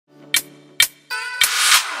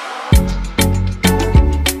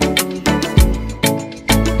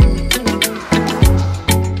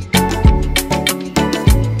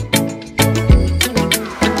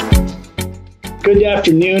Good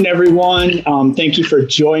afternoon, everyone. Thank you for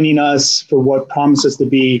joining us for what promises to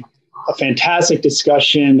be a fantastic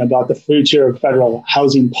discussion about the future of federal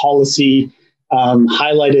housing policy,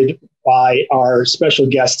 highlighted by our special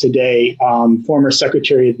guest today, former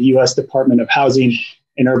Secretary of the U.S. Department of Housing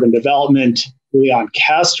and Urban Development, Julián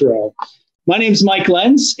Castro. My name is Mike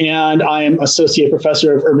Lenz, and I am Associate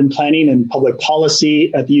Professor of Urban Planning and Public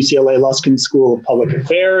Policy at the UCLA Luskin School of Public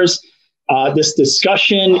Affairs. This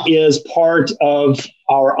discussion is part of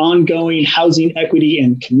our ongoing Housing Equity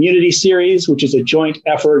and Community series, which is a joint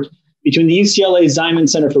effort between the UCLA Ziman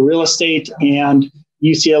Center for Real Estate and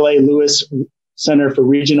UCLA Lewis Center for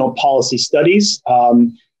Regional Policy Studies.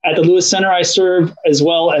 At the Lewis Center, I serve as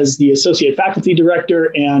well as the Associate Faculty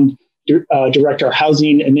Director and Director of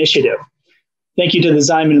Housing Initiative. Thank you to the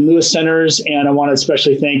Ziman and Lewis Centers, and I want to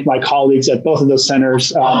especially thank my colleagues at both of those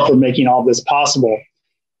centers for making all of this possible.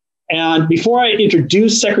 And before I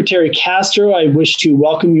introduce Secretary Castro, I wish to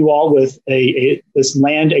welcome you all with this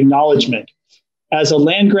land acknowledgement. As a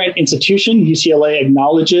land grant institution, UCLA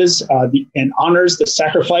acknowledges and honors the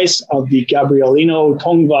sacrifice of the Gabrielino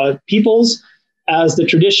Tongva peoples as the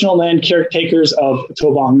traditional land caretakers of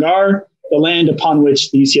Tobangar, the land upon which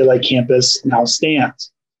the UCLA campus now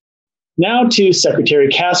stands. Now to Secretary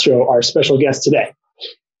Castro, our special guest today.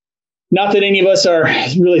 Not that any of us are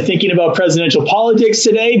really thinking about presidential politics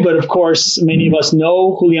today, but of course, many of us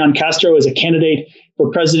know Julián Castro as a candidate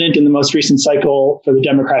for president in the most recent cycle for the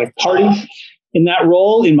Democratic Party. In that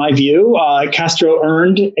role, in my view, Castro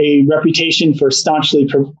earned a reputation for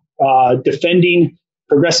staunchly defending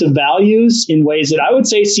progressive values in ways that I would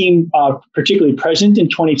say seem particularly present in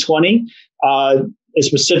 2020. A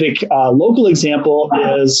specific local example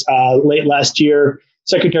is late last year,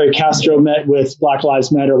 Secretary Castro met with Black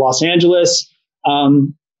Lives Matter Los Angeles,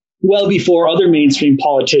 well before other mainstream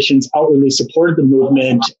politicians outwardly supported the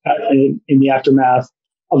movement in the aftermath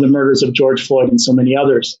of the murders of George Floyd and so many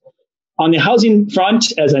others. On the housing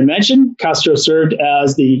front, as I mentioned, Castro served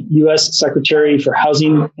as the U.S. Secretary for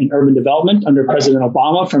Housing and Urban Development under President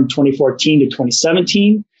Obama from 2014 to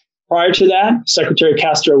 2017. Prior to that, Secretary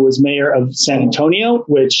Castro was mayor of San Antonio,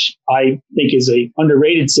 which I think is an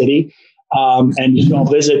underrated city, and you can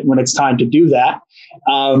visit when it's time to do that.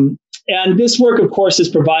 And this work, of course, has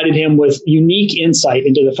provided him with unique insight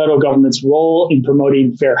into the federal government's role in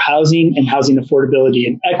promoting fair housing and housing affordability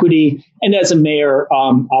and equity. And as a mayor,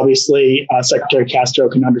 obviously, Secretary Castro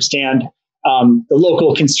can understand the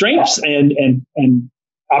local constraints and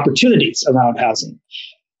opportunities around housing.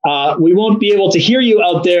 We won't be able to hear you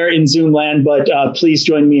out there in Zoom land, but please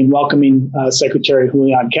join me in welcoming Secretary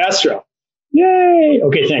Julián Castro. Yay!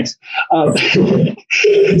 Okay, thanks.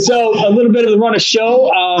 So a little bit of the run of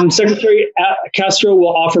show. Secretary Castro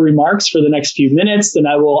will offer remarks for the next few minutes. Then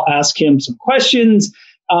I will ask him some questions.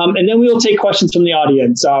 And then we will take questions from the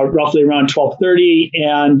audience, roughly around 12:30.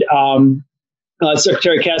 And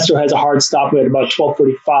Secretary Castro has a hard stop at about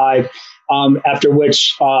 12:45, after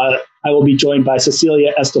which I will be joined by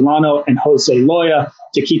Cecilia, Estolano, and Jose Loya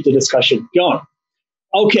to keep the discussion going.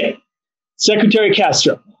 Okay, Secretary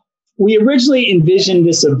Castro. We originally envisioned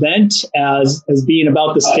this event as being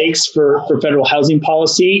about the stakes for federal housing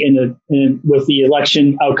policy, and with the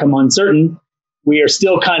election outcome uncertain, we are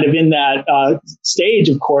still kind of in that stage,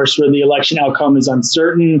 of course, where the election outcome is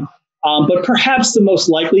uncertain. But perhaps the most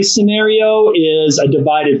likely scenario is a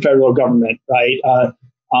divided federal government, right? A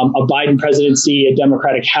Biden presidency, a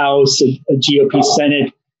Democratic House, a GOP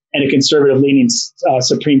Senate, and a conservative-leaning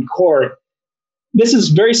Supreme Court. This is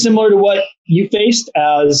very similar to what you faced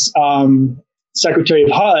as Secretary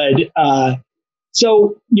of HUD.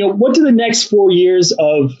 So, what do the next 4 years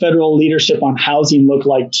of federal leadership on housing look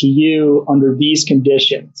like to you under these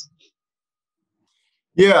conditions?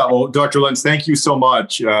 Yeah, well, Dr. Lenz, thank you so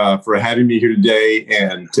much for having me here today,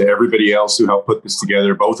 and to everybody else who helped put this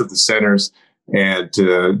together, both of the centers and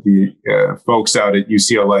to the folks out at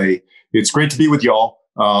UCLA. It's great to be with y'all.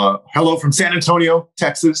 Hello from San Antonio,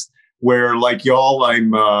 Texas, where, like y'all,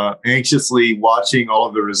 I'm anxiously watching all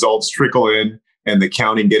of the results trickle in and the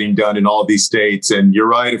counting getting done in all of these states. And you're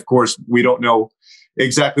right, of course, we don't know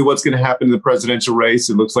exactly what's going to happen in the presidential race.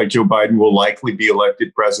 It looks like Joe Biden will likely be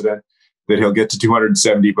elected president, that he'll get to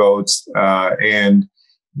 270 votes. And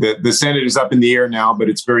the Senate is up in the air now, but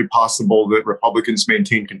it's very possible that Republicans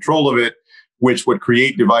maintain control of it, which would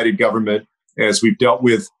create divided government, as we've dealt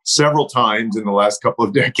with several times in the last couple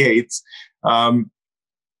of decades.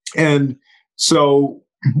 And so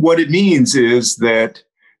what it means is that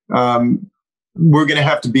we're going to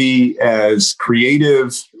have to be as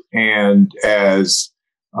creative and as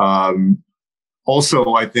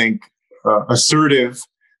also, I think, assertive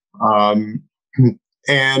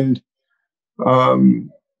and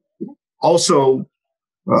also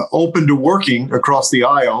open to working across the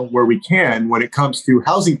aisle where we can when it comes to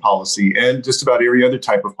housing policy and just about every other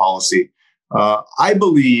type of policy. I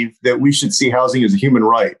believe that we should see housing as a human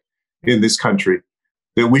right in this country,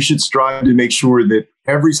 that we should strive to make sure that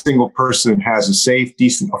every single person has a safe,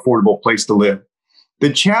 decent, affordable place to live.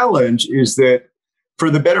 The challenge is that for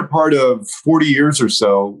the better part of 40 years or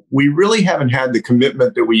so, we really haven't had the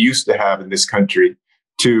commitment that we used to have in this country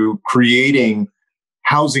to creating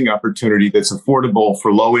housing opportunity that's affordable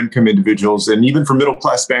for low-income individuals and even for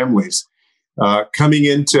middle-class families. Coming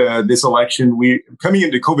into this election, coming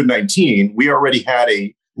into COVID-19, we already had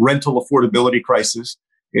a rental affordability crisis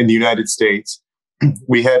in the United States.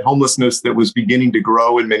 We had homelessness that was beginning to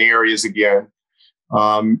grow in many areas again,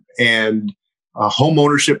 and home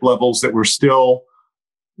ownership levels that were still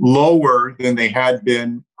lower than they had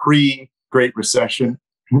been pre-Great Recession.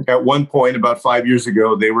 At one point, about 5 years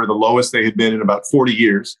ago, they were the lowest they had been in about 40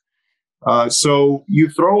 years. So you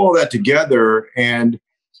throw all that together, and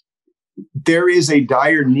there is a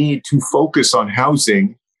dire need to focus on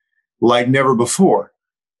housing like never before.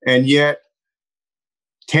 And yet,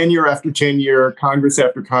 tenure after tenure, Congress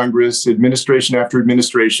after Congress, administration after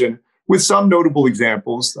administration, with some notable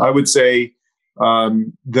examples, I would say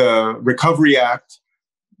the Recovery Act,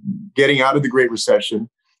 getting out of the Great Recession,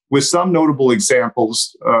 with some notable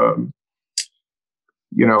examples,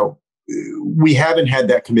 we haven't had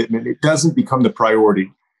that commitment. It doesn't become the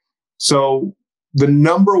priority. So the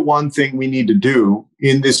number one thing we need to do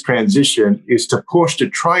in this transition is to push to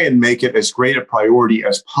try and make it as great a priority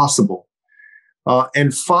as possible,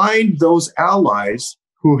 and find those allies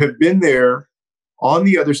who have been there on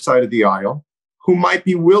the other side of the aisle, who might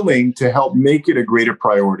be willing to help make it a greater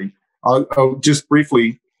priority. I'll just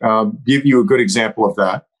briefly give you a good example of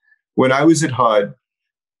that. When I was at HUD,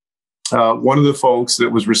 one of the folks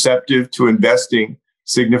that was receptive to investing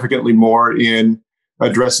significantly more in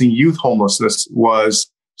addressing youth homelessness was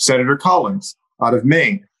Senator Collins out of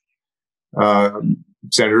Maine.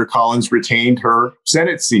 Senator Collins retained her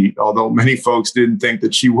Senate seat, although many folks didn't think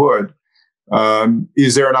that she would.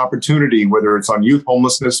 Is there an opportunity, whether it's on youth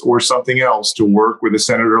homelessness or something else, to work with a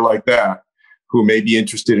senator like that who may be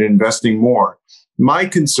interested in investing more? My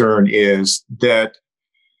concern is that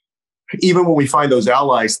even when we find those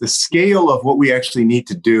allies, the scale of what we actually need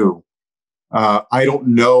to do, I don't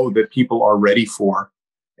know that people are ready for.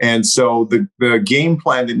 And so the game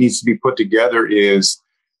plan that needs to be put together is,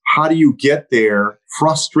 how do you get there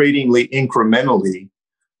frustratingly incrementally,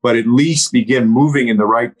 but at least begin moving in the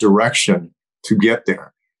right direction to get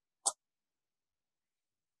there?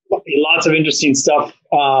 Lots of interesting stuff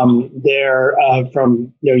there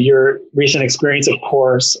from your recent experience, of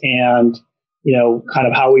course, and kind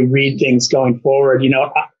of how we read things going forward.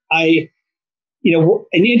 An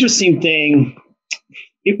interesting thing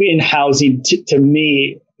in housing to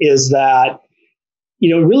me is that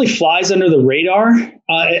it really flies under the radar.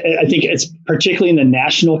 I think it's particularly in the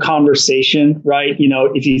national conversation, right?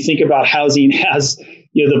 If you think about housing as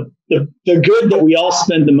the good that we all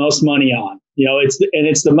spend the most money on,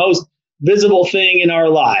 it's the most visible thing in our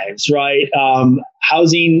lives, right?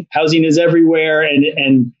 Housing is everywhere,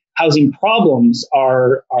 and housing problems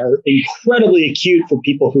are incredibly acute for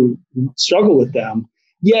people who struggle with them.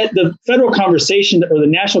 Yet the federal conversation or the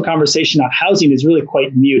national conversation on housing is really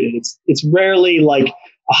quite muted. It's rarely like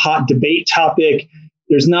a hot debate topic.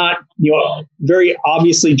 There's not very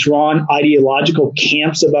obviously drawn ideological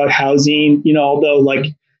camps about housing. Although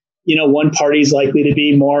one party is likely to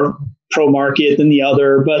be more pro-market than the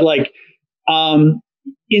other, but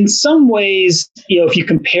in some ways, if you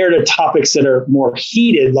compare to topics that are more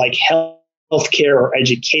heated, like healthcare or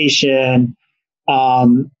education,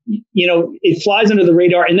 it flies under the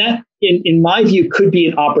radar. And that, in my view, could be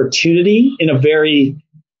an opportunity in a very,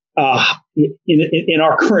 in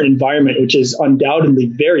our current environment, which is undoubtedly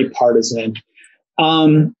very partisan.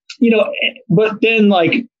 But then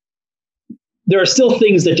there are still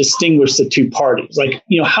things that distinguish the two parties.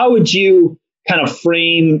 How would you kind of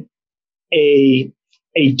frame a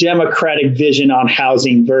Democratic vision on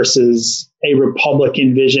housing versus a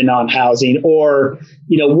Republican vision on housing? Or,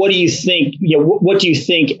 what do you think, what do you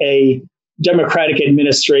think a Democratic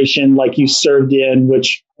administration like you served in,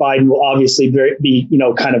 which Biden will obviously be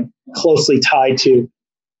kind of closely tied to,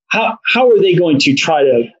 how are they going to try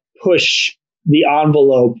to push the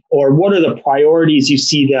envelope, or what are the priorities you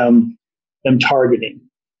see them targeting?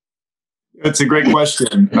 That's a great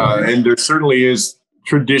question. And there certainly is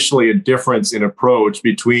traditionally a difference in approach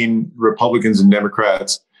between Republicans and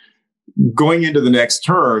Democrats. Going into the next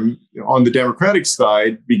term, on the Democratic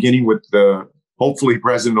side, beginning with the hopefully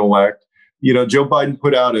president-elect, Joe Biden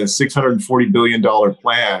put out a $640 billion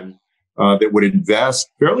plan that would invest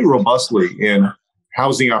fairly robustly in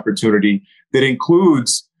housing opportunity that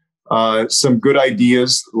includes some good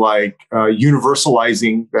ideas like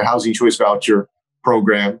universalizing the housing choice voucher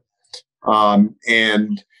program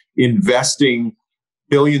and investing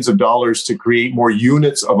billions of dollars to create more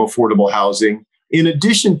units of affordable housing, in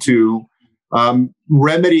addition to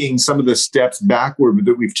remedying some of the steps backward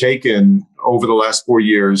that we've taken over the last 4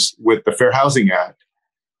 years with the Fair Housing Act,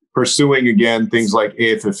 pursuing, again, things like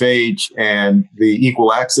AFFH and the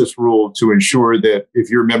equal access rule to ensure that if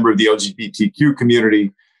you're a member of the LGBTQ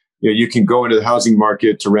community, you can go into the housing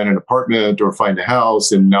market to rent an apartment or find a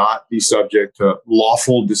house and not be subject to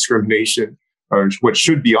lawful discrimination, or what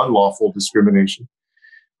should be unlawful discrimination.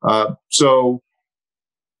 So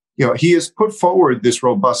he has put forward this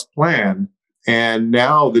robust plan. And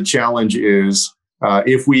now the challenge is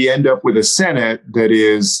if we end up with a Senate that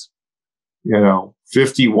is,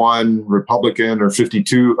 51 Republican or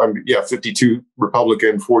 52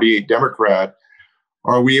 Republican, 48 Democrat,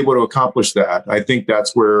 are we able to accomplish that? I think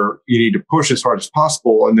that's where you need to push as hard as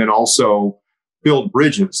possible and then also build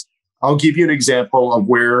bridges. I'll give you an example of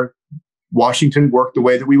where Washington worked the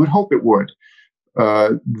way that we would hope it would.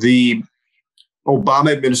 The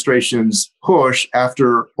Obama administration's push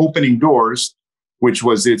after opening doors, which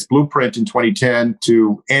was its blueprint in 2010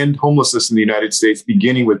 to end homelessness in the United States,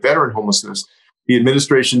 beginning with veteran homelessness, the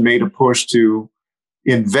administration made a push to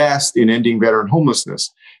invest in ending veteran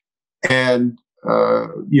homelessness. And,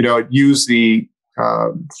 it used the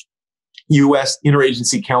U.S.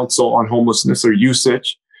 Interagency Council on Homelessness, or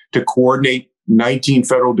USICH, to coordinate 19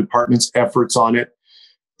 federal departments' efforts on it.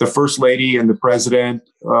 The First Lady and the President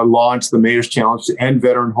launched the Mayor's Challenge to end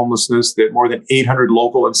veteran homelessness that more than 800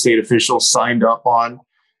 local and state officials signed up on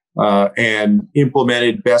and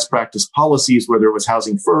implemented best practice policies, whether it was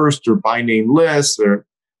housing first or by name lists or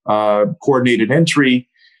coordinated entry.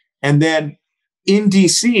 And then in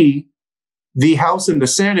D.C., the House and the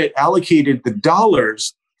Senate allocated the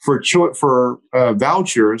dollars for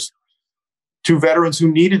vouchers to veterans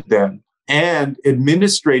who needed them, and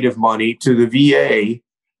administrative money to the VA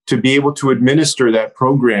to be able to administer that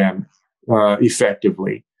program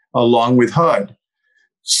effectively, along with HUD.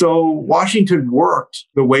 So Washington worked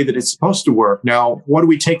the way that it's supposed to work. Now, what do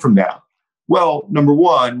we take from that? Well, number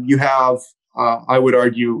one, you have, I would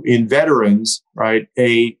argue, in veterans, right,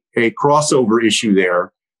 a crossover issue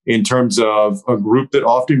there in terms of a group that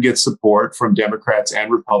often gets support from Democrats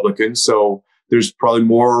and Republicans. So there's probably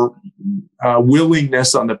more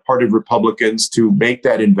willingness on the part of Republicans to make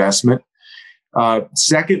that investment.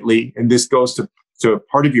 Secondly, and this goes to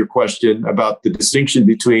part of your question about the distinction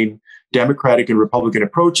between Democratic and Republican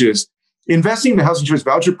approaches, investing in the Housing Choice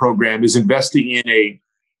Voucher Program is investing in a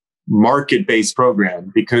market-based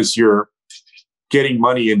program because you're getting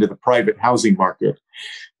money into the private housing market.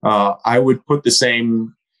 I would put the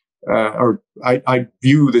same, I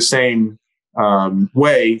view the same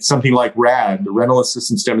way something like RAD, the Rental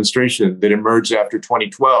Assistance Demonstration that emerged after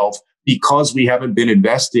 2012, because we haven't been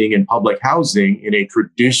investing in public housing in a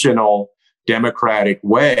traditional democratic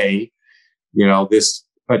way. This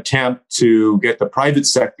attempt to get the private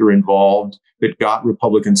sector involved that got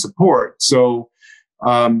Republican support. So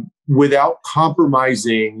without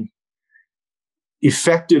compromising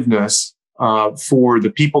effectiveness for the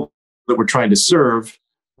people that we're trying to serve,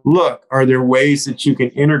 look, are there ways that you can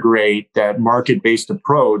integrate that market-based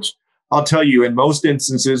approach? I'll tell you, in most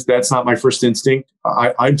instances, that's not my first instinct.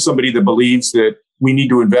 I'm somebody that believes that we need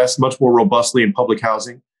to invest much more robustly in public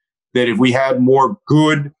housing, that if we had more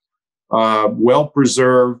good,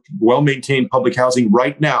 well-preserved, well-maintained public housing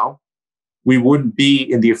right now, we wouldn't be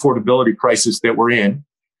in the affordability crisis that we're in.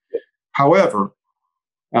 However,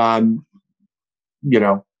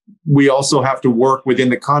 we also have to work within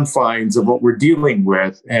the confines of what we're dealing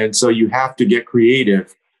with. And so you have to get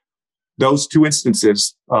creative. Those two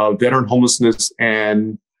instances, veteran homelessness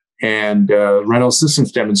and rental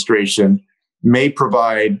assistance demonstration, may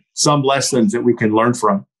provide some lessons that we can learn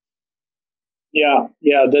from. Yeah,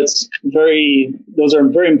 those are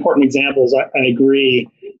very important examples. I agree.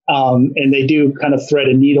 And they do kind of thread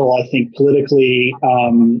a needle, I think, politically,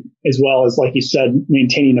 as well as, like you said,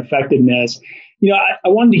 maintaining effectiveness. I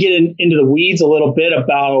wanted to get into the weeds a little bit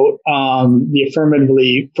about the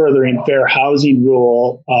affirmatively furthering fair housing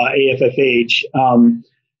rule, AFFH. And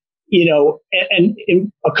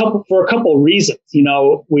for a couple of reasons.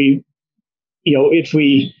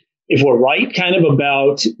 If we're right kind of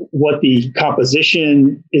about what the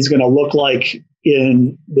composition is going to look like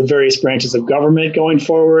in the various branches of government going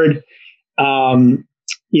forward,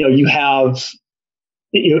 you have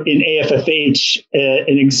in AFFH,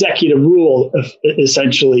 an executive rule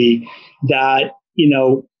essentially that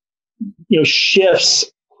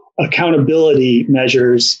shifts accountability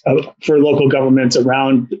measures for local governments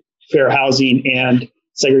around fair housing and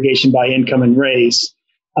segregation by income and race.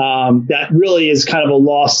 That really is kind of a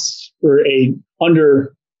lost or a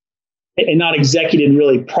not executed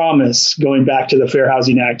really promise going back to the Fair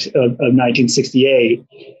Housing Act of 1968.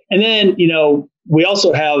 And then, we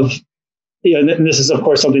also have, and this is of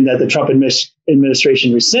course something that the Trump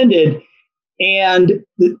administration rescinded. And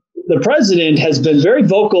the president has been very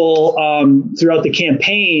vocal throughout the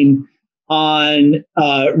campaign on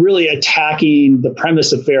really attacking the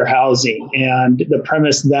premise of fair housing and the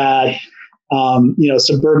premise that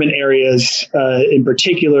suburban areas in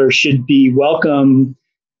particular should be welcome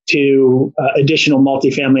to additional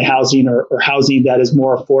multifamily housing or housing that is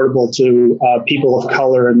more affordable to people of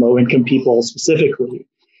color and low-income people specifically.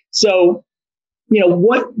 So,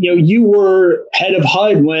 you were head of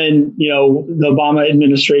HUD when, the Obama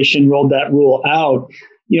administration rolled that rule out.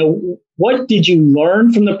 What did you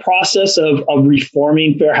learn from the process of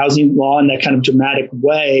reforming fair housing law in that kind of dramatic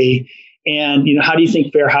way? And, how do you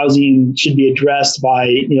think fair housing should be addressed by,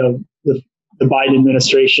 the Biden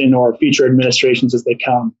administration or future administrations as they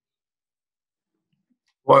come?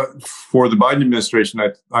 Well, for the Biden administration,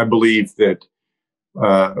 I believe that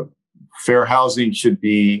fair housing should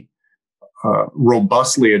be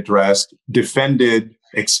robustly addressed, defended,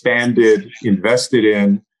 expanded, invested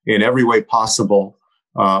in every way possible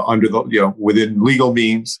under the within legal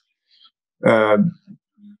means.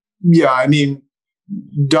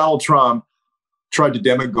 Donald Trump tried to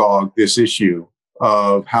demagogue this issue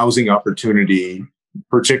of housing opportunity,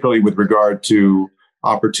 particularly with regard to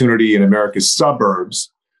opportunity in America's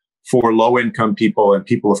suburbs for low-income people and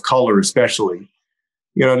people of color, especially.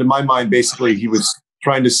 To my mind, basically, he was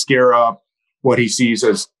trying to scare up what he sees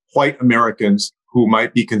as white Americans who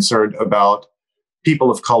might be concerned about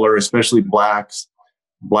people of color, especially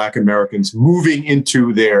Black Americans, moving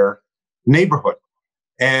into their neighborhood.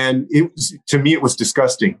 And to me, it was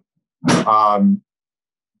disgusting.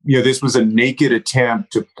 This was a naked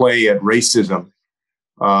attempt to play at racism.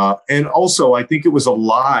 And also, I think it was a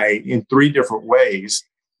lie in three different ways.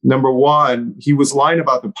 Number one, he was lying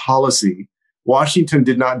about the policy. Washington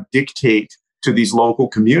did not dictate to these local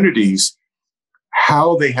communities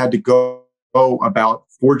how they had to go about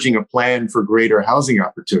forging a plan for greater housing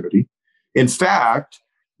opportunity. In fact,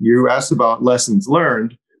 you asked about lessons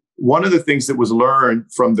learned. One of the things that was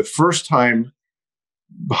learned from the first time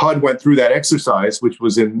HUD went through that exercise, which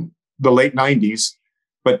was in the late 90s,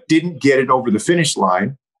 but didn't get it over the finish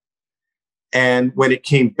line. And when it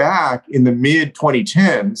came back in the mid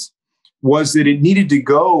 2010s, was that it needed to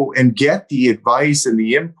go and get the advice and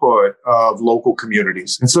the input of local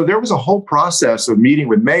communities. And so there was a whole process of meeting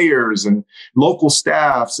with mayors and local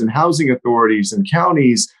staffs and housing authorities and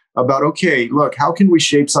counties about, okay, look, how can we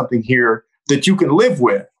shape something here that you can live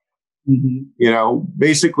with? Mm-hmm.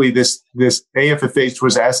 Basically this AFFH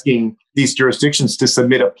was asking these jurisdictions to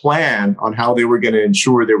submit a plan on how they were going to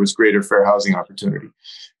ensure there was greater fair housing opportunity.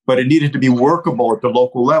 But it needed to be workable at the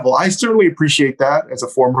local level. I certainly appreciate that as a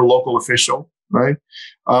former local official, right?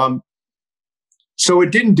 So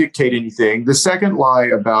it didn't dictate anything. The second lie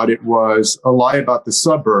about it was a lie about the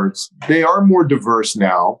suburbs. They are more diverse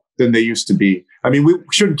now than they used to be. I mean, we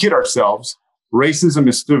shouldn't kid ourselves. Racism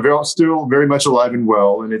is still very much alive and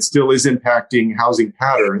well, and it still is impacting housing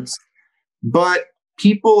patterns. But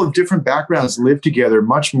people of different backgrounds live together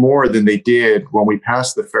much more than they did when we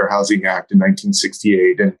passed the Fair Housing Act in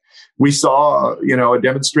 1968. And we saw, a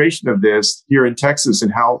demonstration of this here in Texas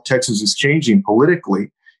and how Texas is changing politically.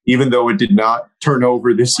 Even though it did not turn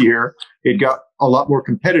over this year, it got a lot more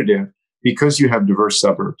competitive because you have diverse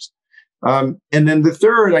suburbs. And then the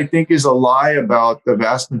third, I think, is a lie about the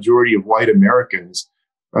vast majority of white Americans.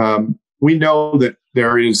 We know that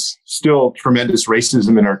there is still tremendous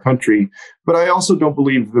racism in our country, but I also don't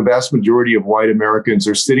believe the vast majority of white Americans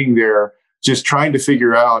are sitting there just trying to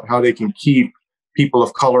figure out how they can keep people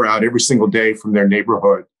of color out every single day from their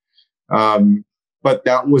neighborhood. But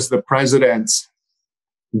that was the president's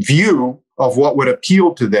view of what would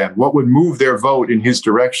appeal to them, what would move their vote in his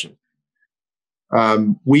direction.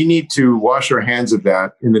 We need to wash our hands of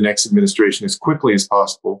that in the next administration as quickly as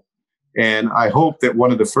possible. And I hope that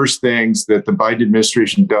one of the first things that the Biden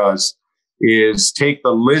administration does is take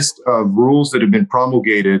the list of rules that have been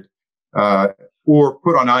promulgated or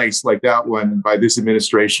put on ice like that one by this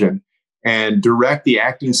administration and direct the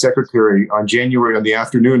acting secretary on the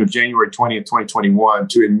afternoon of January 20th, 2021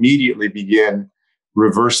 to immediately begin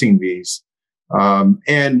reversing these.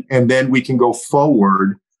 And then we can go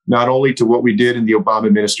forward not only to what we did in the Obama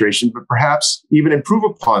administration, but perhaps even improve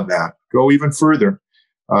upon that, go even further,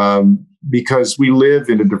 because we live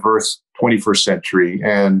in a diverse 21st century.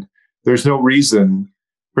 And there's no reason,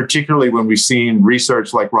 particularly when we've seen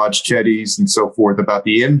research like Raj Chetty's and so forth about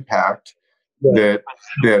the impact that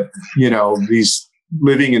these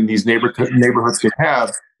living in these neighborhoods can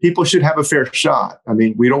have. People should have a fair shot. I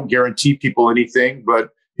mean, we don't guarantee people anything, but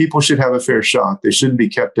people should have a fair shot. They shouldn't be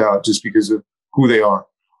kept out just because of who they are.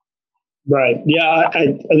 Right. Yeah,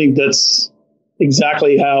 I think that's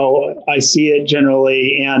exactly how I see it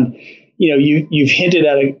generally. And, you've hinted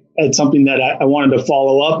at something that I wanted to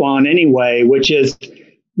follow up on anyway, which is,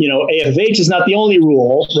 AFH is not the only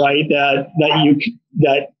rule, right, that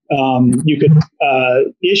you could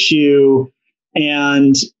issue,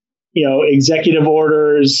 and executive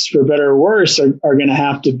orders, for better or worse, are going to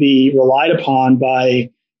have to be relied upon by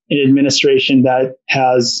an administration that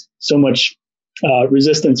has so much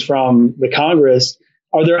resistance from the Congress.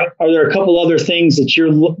 Are there a couple other things that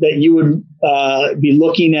you would be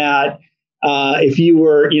looking at if you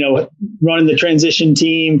were running the transition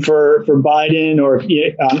team for Biden, or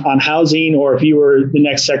on housing, or if you were the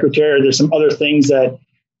next secretary? There's some other things that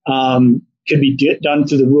could be done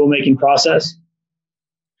through the rulemaking process.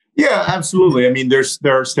 Yeah, absolutely. I mean, there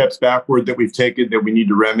are steps backward that we've taken that we need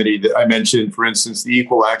to remedy. That I mentioned, for instance, the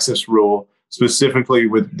equal access rule, specifically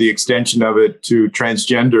with the extension of it to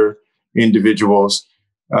transgender individuals.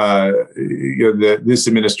 This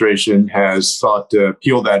administration has sought to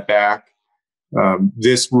peel that back.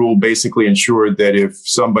 This rule basically ensured that if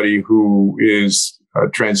somebody who is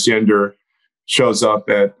transgender shows up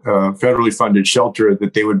at a federally funded shelter,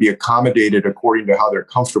 that they would be accommodated according to how they're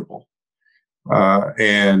comfortable.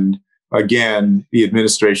 And again, the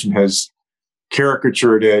administration has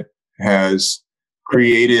caricatured it, has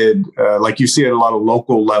created, like you see at a lot of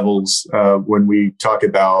local levels, when we talk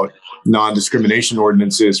about non-discrimination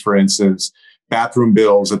ordinances, for instance, bathroom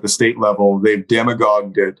bills at the state level, they've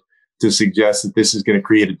demagogued it to suggest that this is going to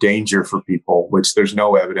create a danger for people, which there's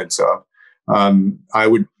no evidence of. I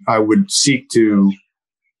would seek to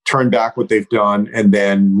turn back what they've done and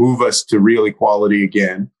then move us to real equality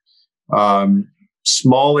again.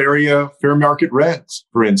 Small area fair market rents,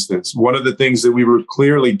 for instance. One of the things that we were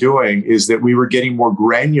clearly doing is that we were getting more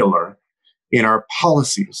granular in our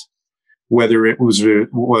policies, whether it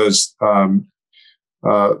was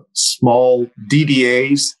small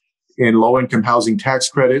DDAs in low-income housing tax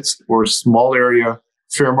credits, or small area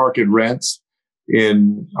fair market rents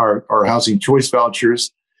in our housing choice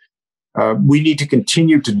vouchers. We need to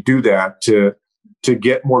continue to do that to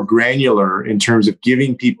get more granular in terms of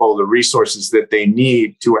giving people the resources that they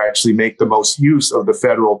need to actually make the most use of the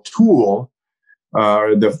federal tool.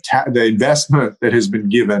 The investment that has been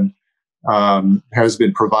given has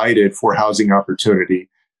been provided for housing opportunity.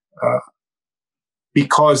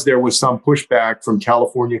 Because there was some pushback from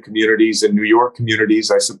California communities and New York communities,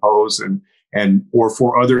 I suppose, and or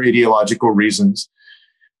for other ideological reasons,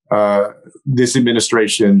 this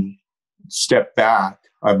administration stepped back,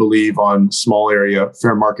 I believe, on small area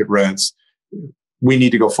fair market rents. We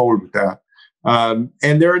need to go forward with that.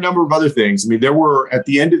 And there are a number of other things. I mean, there were, at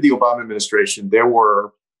the end of the Obama administration, there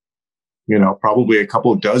were, probably a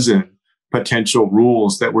couple of dozen potential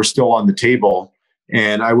rules that were still on the table.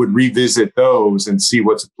 And I would revisit those and see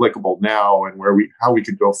what's applicable now and how we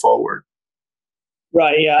could go forward.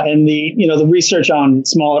 Right. Yeah. And the research on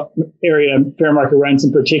small area fair market rents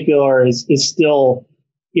in particular is still,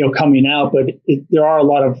 coming out, but there are a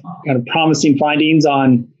lot of kind of promising findings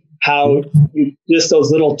on how just those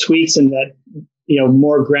little tweaks and that,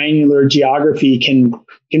 more granular geography can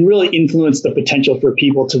really influence the potential for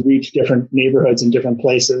people to reach different neighborhoods in different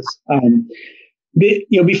places.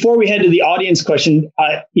 Before we head to the audience question,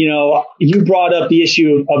 you brought up the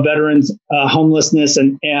issue of veterans homelessness,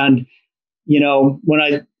 and when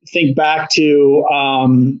I think back to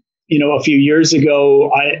a few years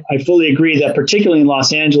ago, I fully agree that particularly in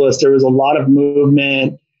Los Angeles, there was a lot of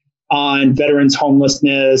movement on veterans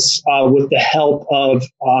homelessness with the help of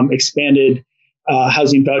expanded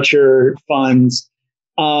housing voucher funds.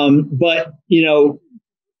 But you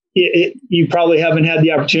probably haven't had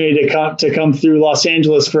the opportunity to come through Los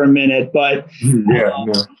Angeles for a minute, but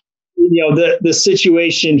the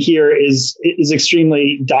situation here is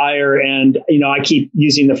extremely dire, and I keep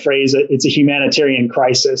using the phrase it's a humanitarian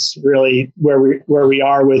crisis, really, where we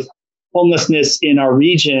are with homelessness in our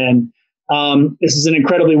region. This is an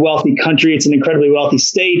incredibly wealthy country. It's an incredibly wealthy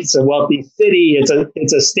state. It's a wealthy city.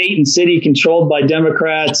 It's a state and city controlled by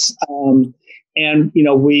Democrats. And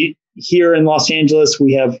we here in Los Angeles,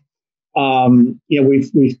 we have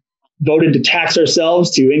we've voted to tax ourselves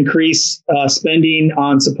to increase spending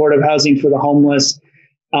on supportive housing for the homeless.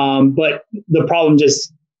 But the problem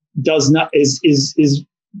just is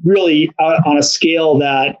really on a scale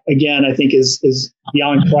that, again, I think is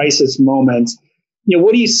beyond crisis moments.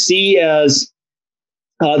 What do you see as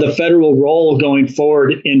the federal role going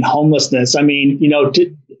forward in homelessness? I mean,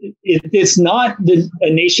 it's not a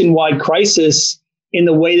nationwide crisis in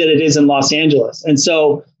the way that it is in Los Angeles. And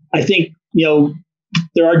so I think,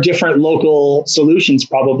 there are different local solutions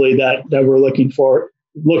probably that we're looking for,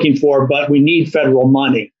 but we need federal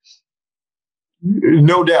money.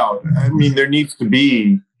 No doubt. I mean, there needs to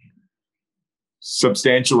be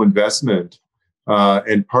substantial investment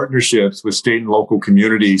and partnerships with state and local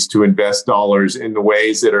communities to invest dollars in the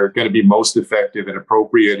ways that are going to be most effective and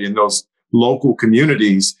appropriate in those local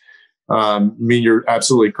communities. I mean, you're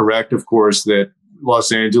absolutely correct, of course, that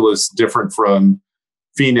Los Angeles is different from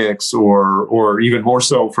Phoenix or even more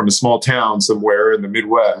so from a small town somewhere in the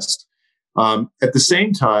Midwest. At the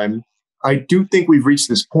same time, I do think we've reached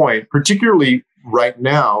this point, particularly right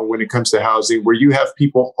now when it comes to housing, where you have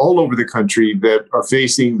people all over the country that are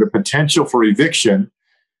facing the potential for eviction.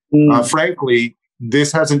 Frankly,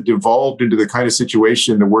 this hasn't devolved into the kind of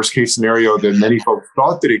situation, the worst case scenario that many folks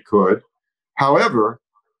thought that it could. However,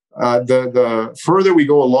 the further we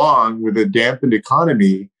go along with a dampened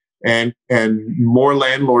economy and more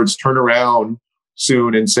landlords turn around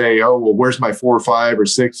soon and say, oh, well, where's my 4 or 5 or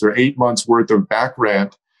 6 or 8 months worth of back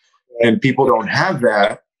rent? And people don't have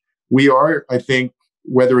that. We are, I think,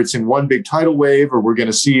 whether it's in one big tidal wave or we're going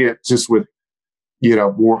to see it just with,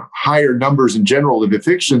 more higher numbers in general of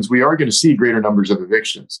evictions, we are going to see greater numbers of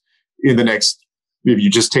evictions in the next, if you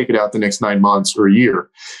just take it out the next 9 months or a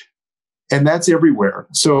year. And that's everywhere.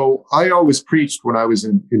 So I always preached when I was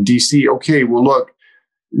in DC, okay, well, look,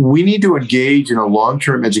 we need to engage in a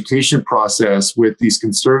long-term education process with these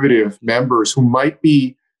conservative members who might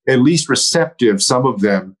be at least receptive, some of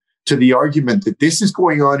them, to the argument that this is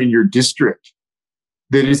going on in your district,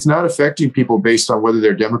 that it's not affecting people based on whether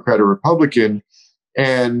they're Democrat or Republican.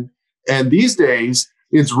 And these days,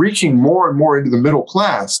 it's reaching more and more into the middle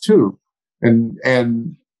class, too.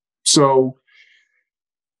 And so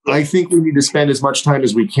I think we need to spend as much time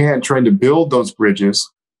as we can trying to build those bridges.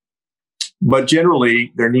 But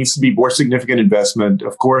generally, there needs to be more significant investment.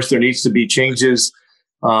 Of course, there needs to be changes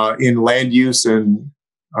in land use and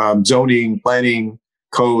zoning, planning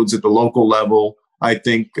codes at the local level. I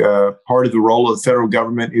think part of the role of the federal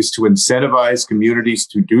government is to incentivize communities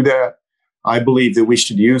to do that. I believe that we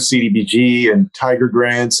should use CDBG and Tiger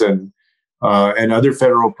grants and other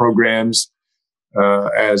federal programs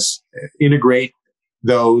as integrate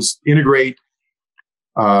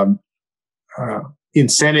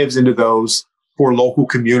incentives into those for local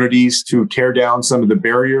communities to tear down some of the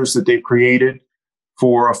barriers that they've created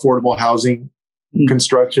for affordable housing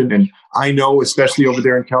construction. And I know, especially over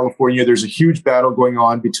there in California, there's a huge battle going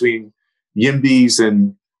on between YIMBYs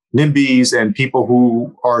and NIMBYs and people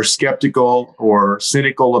who are skeptical or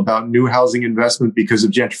cynical about new housing investment because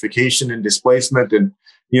of gentrification and displacement. And,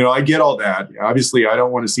 I get all that. Obviously, I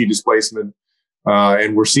don't want to see displacement.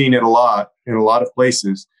 And we're seeing it a lot in a lot of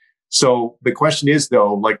places. So the question is,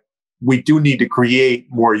 though, we do need to create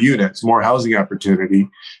more units, more housing opportunity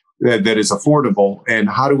that is affordable. And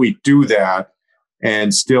how do we do that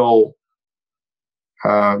and still,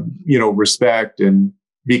 respect and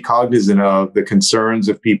be cognizant of the concerns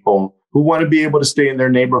of people who want to be able to stay in their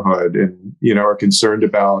neighborhood and, are concerned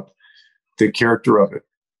about the character of it?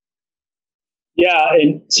 Yeah.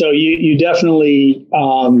 And so you definitely,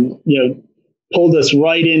 pulled us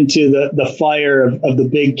right into the fire of the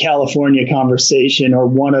big California conversation, or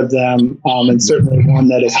one of them, and certainly one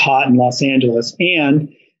that is hot in Los Angeles. And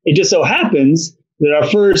it just so happens that our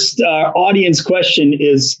first audience question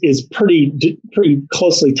is pretty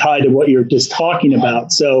closely tied to what you're just talking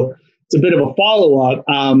about. So it's a bit of a follow-up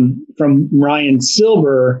from Ryan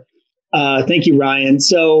Silver. Thank you, Ryan.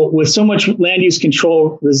 So with so much land use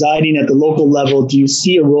control residing at the local level, do you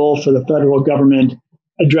see a role for the federal government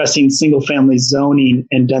addressing single-family zoning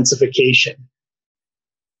and densification?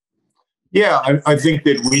 Yeah, I think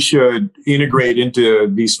that we should integrate into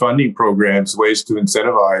these funding programs ways to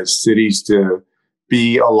incentivize cities to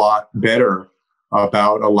be a lot better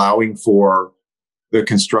about allowing for the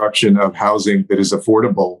construction of housing that is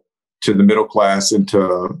affordable to the middle class and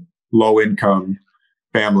to low-income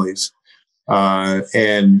families. I'm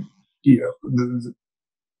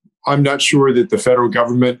not sure that the federal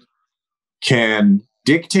government can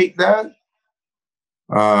dictate that.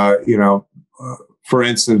 For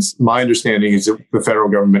instance, my understanding is that the federal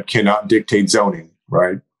government cannot dictate zoning,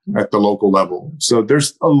 right, at the local level. So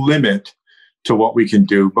there's a limit to what we can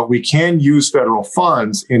do, but we can use federal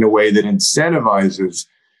funds in a way that incentivizes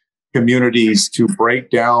communities to break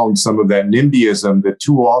down some of that NIMBYism that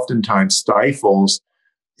too oftentimes stifles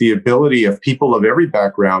the ability of people of every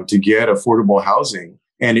background to get affordable housing.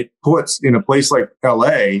 And it puts, in a place like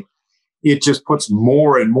LA, it just puts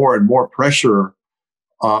more and more and more pressure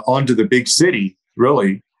onto the big city,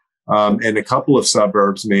 really, and a couple of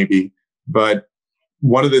suburbs maybe. But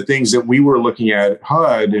one of the things that we were looking at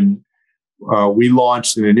HUD, and we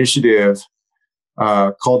launched an initiative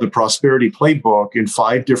called the Prosperity Playbook in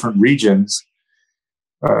 5 different regions,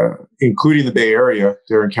 including the Bay Area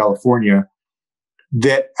there in California,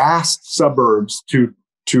 that asked suburbs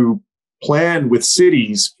to plan with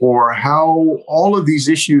cities for how all of these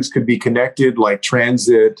issues could be connected, like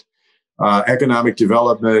transit, economic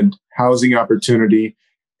development, housing opportunity.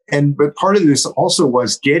 But part of this also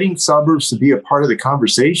was getting suburbs to be a part of the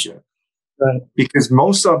conversation. Right. Because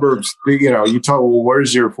most suburbs, you talk, well,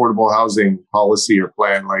 where's your affordable housing policy or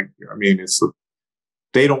plan?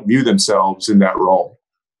 They don't view themselves in that role.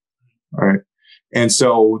 Right. And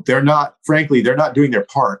so they're not doing their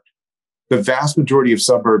part. The vast majority of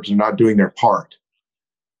suburbs are not doing their part,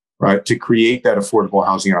 right, to create that affordable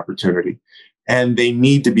housing opportunity. And they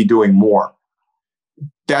need to be doing more.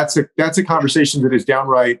 That's a conversation that is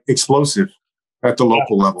downright explosive at the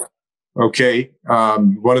local level. Okay.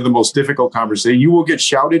 One of the most difficult conversations. You will get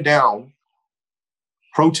shouted down,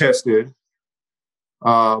 protested,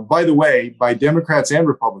 by the way, by Democrats and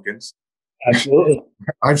Republicans. Absolutely.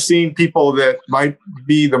 I've seen people that might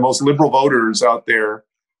be the most liberal voters out there,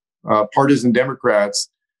 partisan Democrats,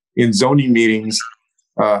 in zoning meetings,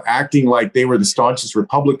 acting like they were the staunchest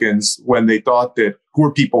Republicans when they thought that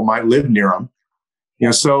poor people might live near them.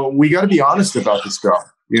 So we got to be honest about this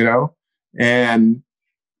stuff, and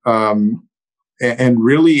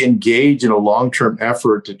really engage in a long-term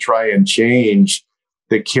effort to try and change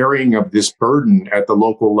the carrying of this burden at the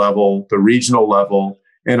local level, the regional level,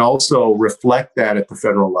 and also reflect that at the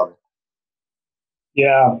federal level.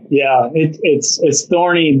 Yeah. It's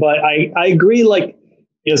thorny, but I agree.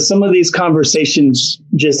 Some of these conversations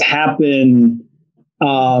just happen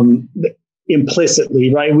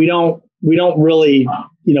implicitly, right? We don't really,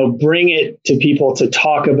 bring it to people to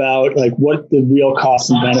talk about what the real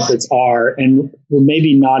costs and benefits are. And we're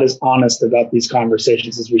maybe not as honest about these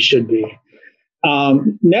conversations as we should be.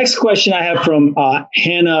 Next question I have from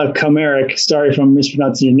Hannah Kamerick. Sorry if I'm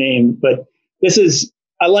mispronouncing your name, but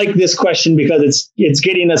I like this question because it's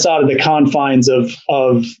getting us out of the confines of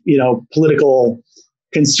political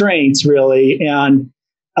constraints, really. And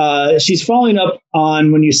she's following up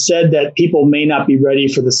on when you said that people may not be ready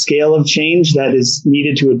for the scale of change that is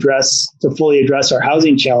needed to fully address our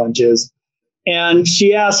housing challenges. And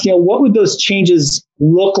she asked, what would those changes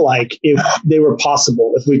look like if they were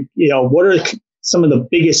possible? If we, what are some of the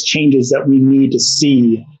biggest changes that we need to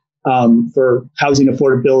see for housing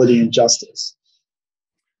affordability and justice?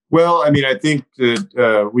 Well, I think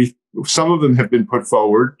that some of them have been put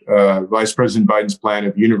forward. Vice President Biden's plan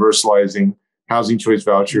of universalizing housing choice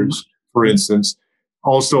vouchers, for instance,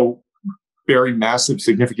 also very massive,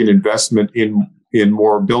 significant investment in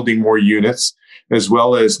building more units, as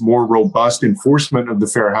well as more robust enforcement of the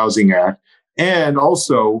Fair Housing Act, and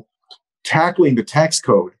also tackling the tax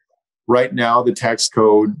code. Right now, the tax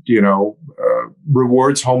code,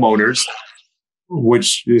 rewards homeowners,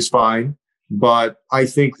 which is fine. But I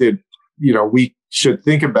think that, we should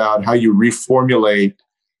think about how you reformulate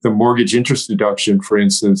the mortgage interest deduction, for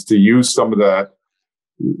instance, to use some of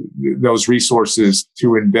those resources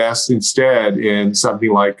to invest instead in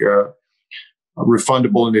something like a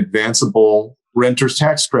refundable and advanceable renter's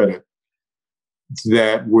tax credit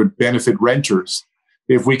that would benefit renters.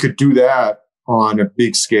 If we could do that on a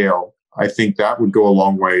big scale, I think that would go a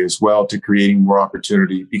long way as well to creating more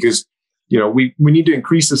opportunity, because we need to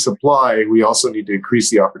increase the supply. We also need to increase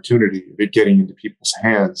the opportunity of it getting into people's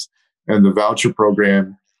hands. And the voucher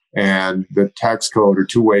program and the tax code are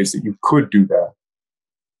 2 ways that you could do that.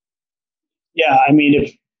 Yeah,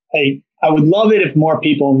 if I would love it if more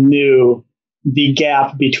people knew the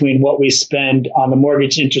gap between what we spend on the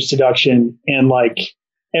mortgage interest deduction and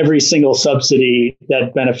every single subsidy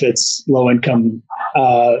that benefits low-income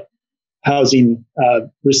housing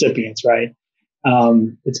recipients, right?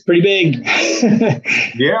 It's pretty big.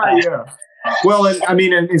 Yeah. Well,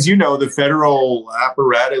 and as you know, the federal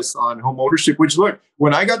apparatus on home ownership, which, look,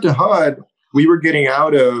 when I got to HUD, we were getting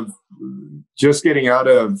out of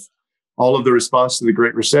all of the response to the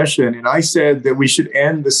Great Recession. And I said that we should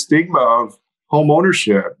end the stigma of home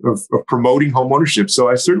ownership, of promoting home ownership. So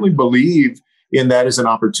I certainly believe in that as an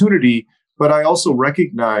opportunity, but I also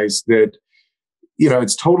recognize that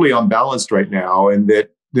it's totally unbalanced right now, and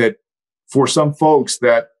that for some folks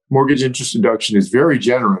that mortgage interest deduction is very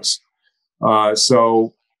generous.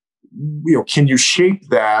 So, can you shape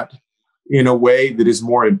that in a way that is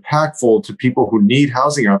more impactful to people who need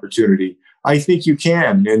housing opportunity? I think you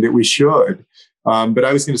can, and that we should. But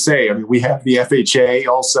I was going to say, we have the FHA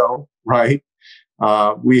also, right?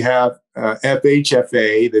 We have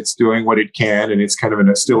FHFA that's doing what it can, and it's kind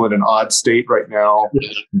of still in an odd state right now.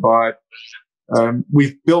 But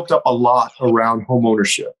we've built up a lot around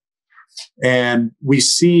homeownership. And we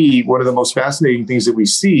see one of the most fascinating things that we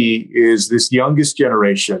see is this youngest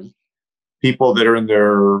generation, people that are in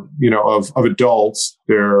their, of adults,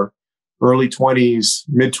 their early 20s,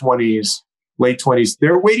 mid 20s, late 20s,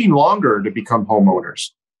 they're waiting longer to become homeowners.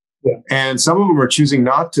 Yeah. And some of them are choosing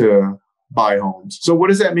not to buy homes. So what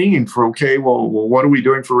does that mean for, what are we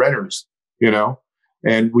doing for renters?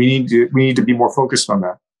 And we need to be more focused on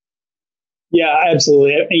that. Yeah,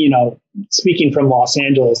 absolutely. Speaking from Los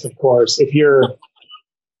Angeles, of course, if you're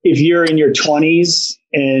in your 20s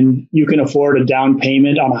and you can afford a down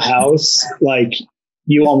payment on a house, like,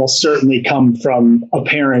 you almost certainly come from a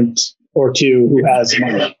parent or two who has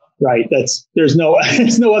money, right? There's no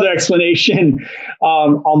other explanation.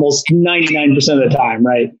 Almost 99% of the time,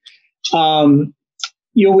 right?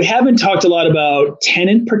 We haven't talked a lot about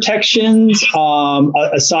tenant protections,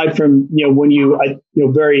 aside from, when you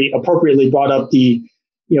very appropriately brought up the,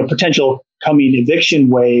 potential coming eviction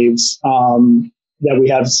waves that we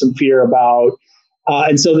have some fear about.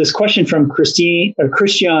 And so this question from Christian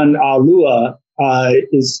Lua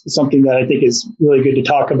is something that I think is really good to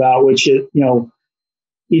talk about, which is,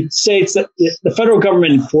 it states that the federal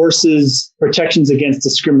government enforces protections against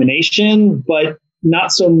discrimination, but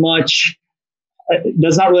not so much,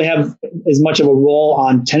 does not really have as much of a role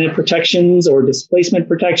on tenant protections or displacement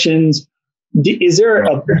protections. Is there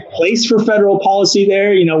a place for federal policy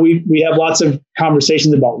there? We have lots of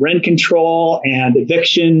conversations about rent control and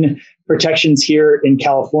eviction protections here in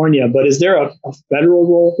California, but is there a federal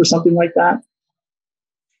role for something like that?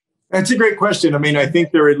 That's a great question. I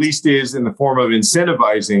think there at least is, in the form of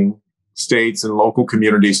incentivizing states and local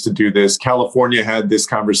communities to do this. California had this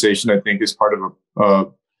conversation, I think, as part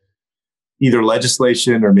of either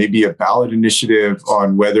legislation or maybe a ballot initiative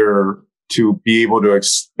on whether to be able to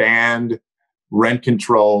expand rent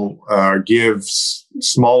control, give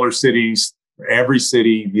smaller cities, every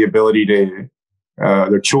city, the ability to,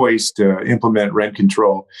 their choice to implement rent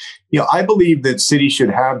control. I believe that cities should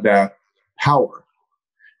have that power.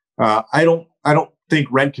 I don't think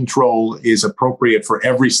rent control is appropriate for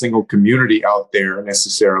every single community out there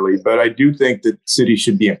necessarily, but I do think that cities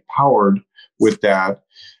should be empowered with that.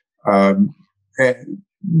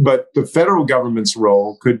 But the federal government's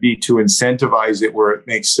role could be to incentivize it where it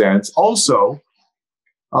makes sense. Also,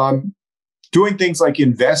 doing things like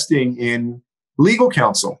investing in legal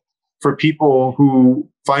counsel for people who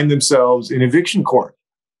find themselves in eviction court,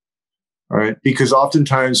 all right? Because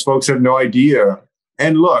oftentimes folks have no idea.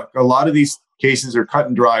 And look, a lot of these cases are cut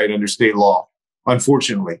and dried under state law,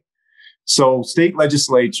 unfortunately. So state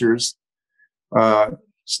legislators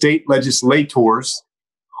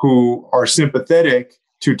who are sympathetic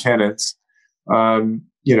to tenants,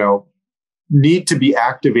 need to be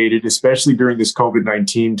activated, especially during this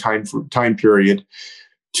COVID-19 time period,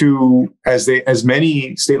 to as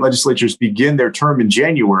many state legislatures begin their term in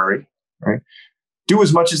January, right? Do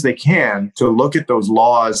as much as they can to look at those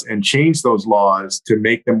laws and change those laws to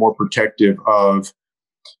make them more protective of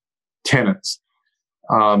tenants.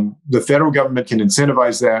 The federal government can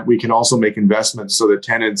incentivize that. We can also make investments so that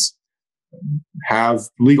tenants have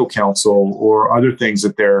legal counsel or other things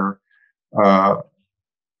at their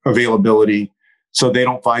availability so they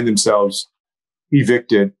don't find themselves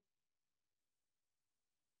evicted.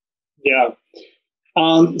 Yeah.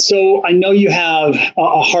 So I know you have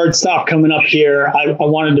a hard stop coming up here. I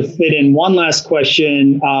wanted to fit in one last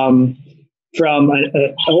question from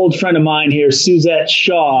an old friend of mine here, Suzette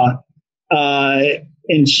Shaw.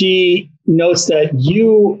 And she notes that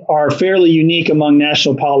you are fairly unique among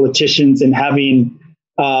national politicians in having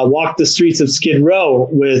walked the streets of Skid Row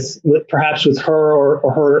with perhaps with her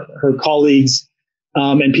or her colleagues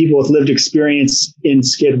and people with lived experience in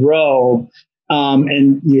Skid Row.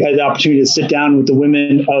 And you had the opportunity to sit down with the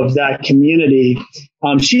women of that community.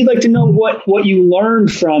 She'd like to know what you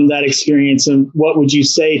learned from that experience and what would you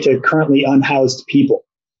say to currently unhoused people?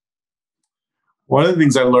 One of the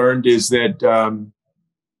things I learned is that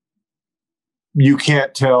you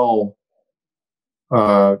can't tell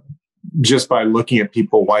just by looking at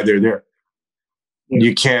people why they're there.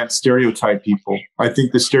 You can't stereotype people. I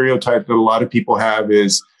think the stereotype that a lot of people have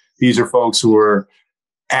is these are folks who are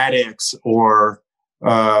addicts or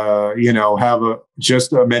have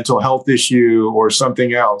just a mental health issue or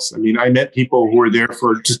something else. I mean, I met people who were there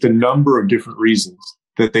for just a number of different reasons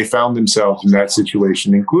that they found themselves in that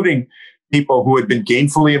situation, including people who had been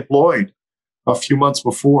gainfully employed a few months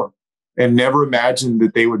before and never imagined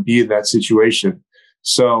that they would be in that situation.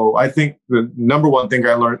 So I think the number one thing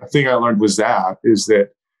I learned was that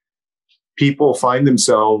people find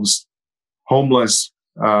themselves homeless.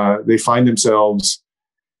 They find themselves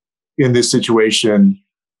in this situation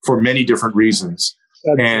for many different reasons.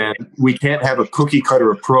 And we can't have a cookie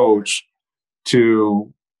cutter approach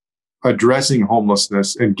to addressing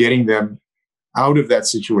homelessness and getting them out of that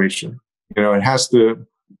situation.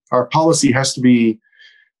 Our policy has to be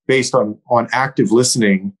based on active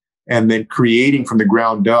listening and then creating from the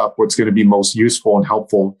ground up what's going to be most useful and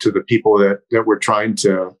helpful to the people that we're trying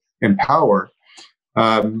to empower.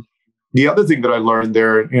 The other thing that I learned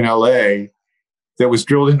there in LA that was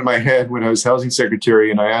drilled into my head when I was housing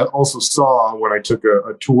secretary, and I also saw when I took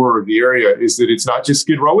a tour of the area, is that it's not just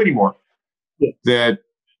Skid Row anymore. Yeah.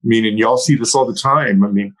 And y'all see this all the time. I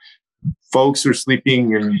mean, folks are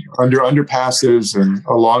sleeping under underpasses and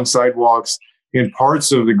along sidewalks in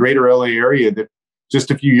parts of the greater LA area that just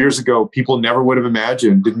a few years ago, people never would have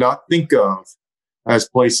imagined, did not think of as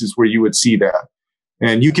places where you would see that.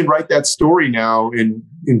 And you can write that story now in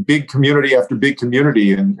big community after big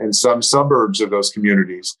community and some suburbs of those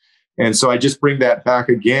communities. And so I just bring that back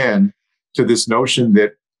again to this notion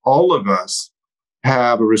that all of us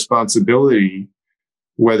have a responsibility,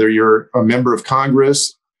 whether you're a member of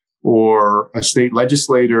Congress or a state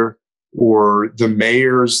legislator or the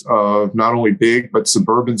mayors of not only big but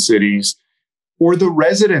suburban cities, or the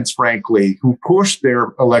residents, frankly, who push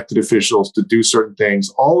their elected officials to do certain things.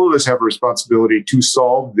 All of us have a responsibility to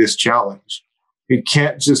solve this challenge. It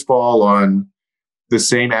can't just fall on the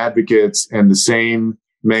same advocates and the same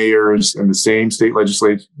mayors and the same state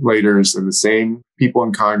legislators and the same people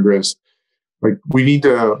in Congress. Like we need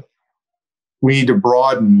to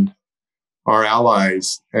broaden our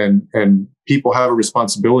allies, and people have a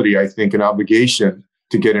responsibility, I think, an obligation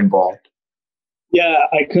to get involved. Yeah,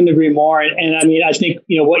 I couldn't agree more. And I mean, I think,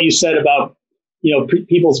 what you said about,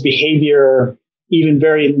 people's behavior, even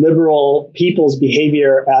very liberal people's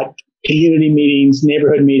behavior at community meetings,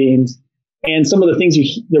 neighborhood meetings, and some of the things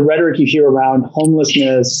the rhetoric you hear around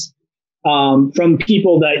homelessness from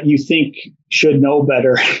people that you think should know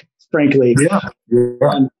better, frankly. Yeah.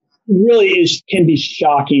 Really can be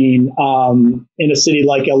shocking in a city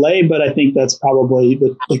like LA, but I think that's probably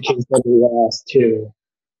the case everywhere else too.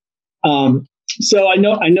 So I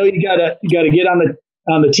know you gotta get on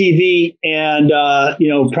the TV and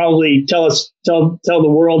probably tell the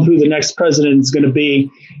world who the next president is going to be.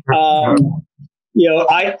 I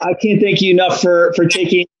can't thank you enough for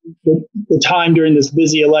taking the time during this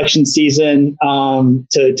busy election season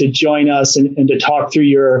to join us and to talk through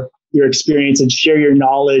your experience and share your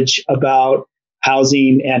knowledge about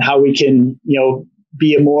housing and how we can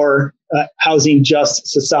be a more housing just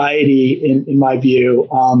society in my view.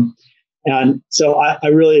 And so I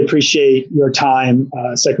really appreciate your time,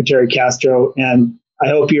 Secretary Castro, and I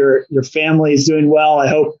hope your family is doing well. I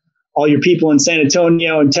hope all your people in San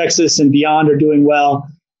Antonio and Texas and beyond are doing well.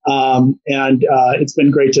 And it's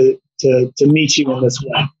been great to meet you in this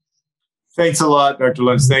way. Thanks a lot, Dr.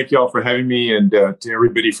 Lentz. Thank you all for having me, and to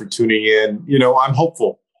everybody for tuning in. I'm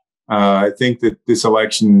hopeful. I think that this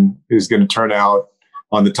election is going to turn out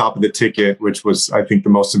on the top of the ticket, which was, I think,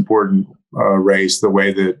 the most important race, the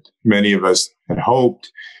way that many of us had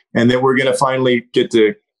hoped, and that we're going to finally get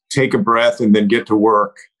to take a breath and then get to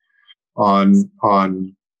work on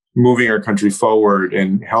moving our country forward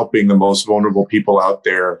and helping the most vulnerable people out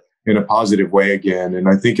there in a positive way again. And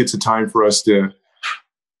I think it's a time for us to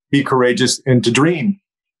be courageous and to dream,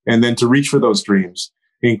 and then to reach for those dreams,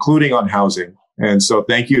 including on housing. And so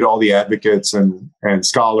thank you to all the advocates and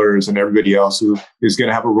scholars and everybody else who is going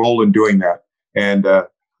to have a role in doing that. And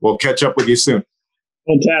we'll catch up with you soon.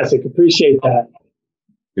 Fantastic. Appreciate that.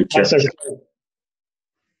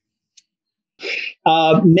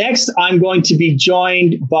 Next, I'm going to be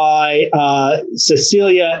joined by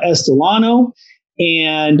Cecilia Estolano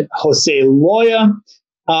and Jose Loya.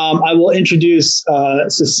 I will introduce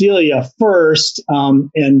Cecilia first.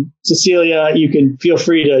 And Cecilia, you can feel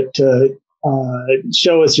free to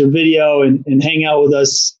show us your video and hang out with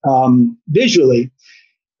us visually.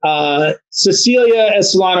 Cecilia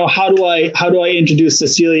Estolano, how do I introduce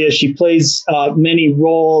Cecilia? She plays many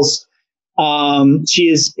roles. She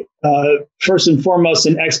is first and foremost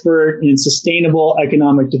an expert in sustainable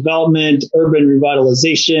economic development, urban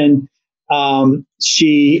revitalization,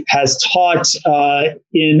 She has taught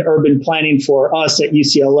in urban planning for us at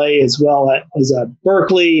UCLA as well as at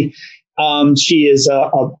Berkeley. She is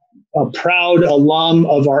a proud alum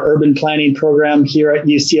of our urban planning program here at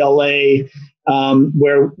UCLA,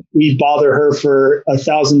 where we bother her for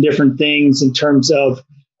 1,000 different things in terms of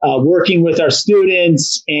working with our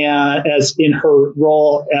students and as in her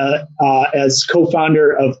role as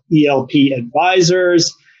co-founder of ELP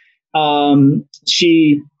Advisors.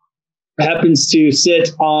 She happens to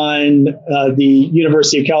sit on the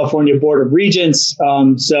University of California Board of Regents.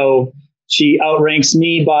 So she outranks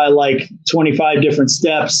me by like 25 different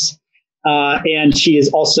steps. And she is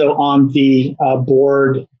also on the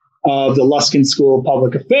board of the Luskin School of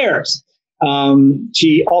Public Affairs.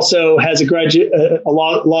 She also has a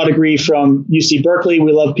law degree from UC Berkeley.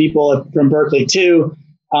 We love people from Berkeley too.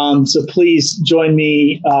 So please join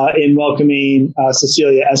me in welcoming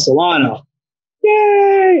Cecilia Estolano.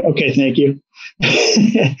 Yay! Okay, thank you.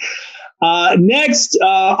 Next,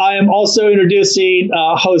 I am also introducing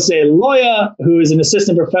Jose Loya, who is an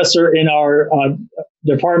assistant professor in our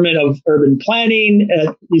Department of Urban Planning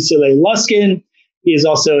at UCLA Luskin. He is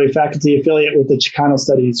also a faculty affiliate with the Chicano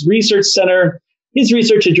Studies Research Center. His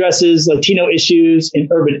research addresses Latino issues in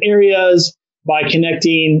urban areas by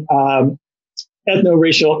connecting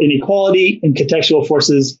ethno-racial inequality and contextual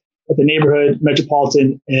forces at the neighborhood,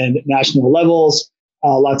 metropolitan, and national levels.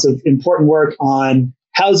 Lots of important work on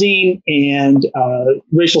housing and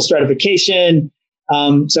racial stratification.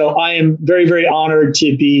 So I am very, very honored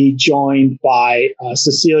to be joined by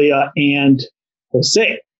Cecilia and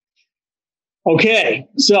Jose. Okay,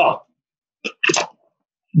 so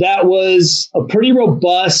that was a pretty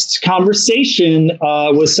robust conversation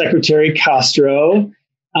with Secretary Castro.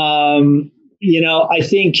 I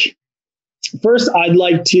think first I'd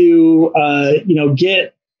like to,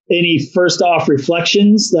 get any first off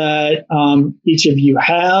reflections that each of you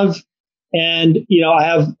have. And, I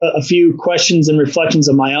have a few questions and reflections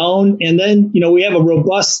of my own. And then, we have a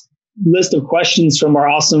robust list of questions from our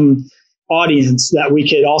awesome audience that we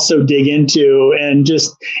could also dig into and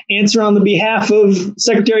just answer on the behalf of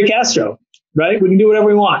Secretary Castro, right? We can do whatever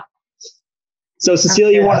we want. So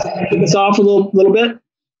Cecilia, you want to kick us off a little bit?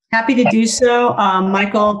 Happy to do so.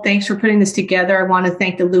 Michael, thanks for putting this together. I want to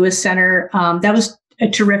thank the Lewis Center. That was a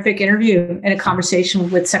terrific interview and a conversation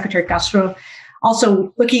with Secretary Castro.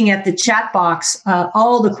 Also, looking at the chat box,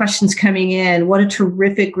 all the questions coming in, what a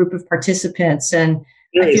terrific group of participants. And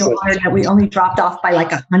I feel honored that we only dropped off by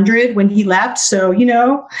like 100 when he left. So,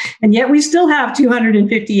 and yet we still have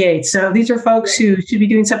 258. So these are folks who should be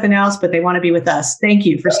doing something else, but they want to be with us. Thank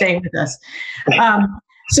you for staying with us.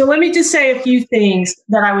 So let me just say a few things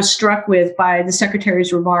that I was struck with by the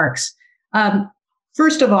Secretary's remarks.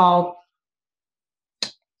 First of all,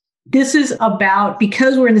 this is about,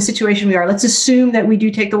 because we're in the situation we are, let's assume that we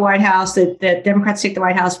do take the White House, that Democrats take the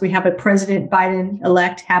White House, we have a President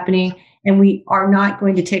Biden-elect happening, and we are not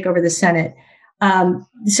going to take over the Senate. The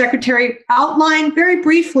Secretary outlined very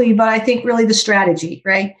briefly, but I think really the strategy,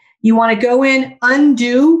 right? You want to go in,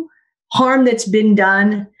 undo harm that's been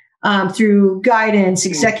done through guidance,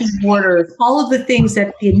 executive orders, all of the things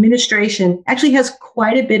that the administration actually has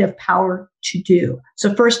quite a bit of power to do.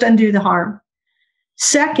 So first, undo the harm.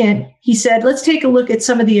 Second, he said, let's take a look at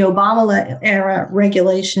some of the Obama era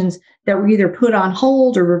regulations that were either put on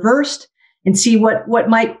hold or reversed and see what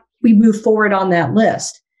might we move forward on that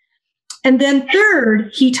list. And then third,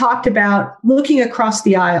 he talked about looking across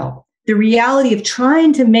the aisle, the reality of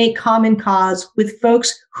trying to make common cause with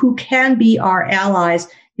folks who can be our allies,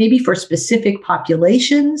 maybe for specific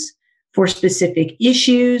populations, for specific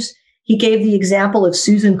issues. He gave the example of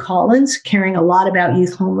Susan Collins caring a lot about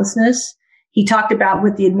youth homelessness. He talked about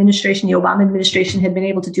what the Obama administration had been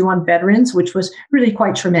able to do on veterans, which was really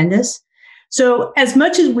quite tremendous. So as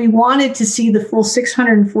much as we wanted to see the full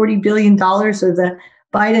 $640 billion of the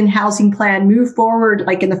Biden housing plan move forward,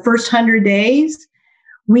 like in the first 100 days,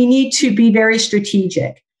 we need to be very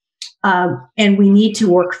strategic and we need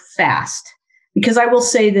to work fast. Because I will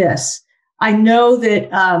say this, I know that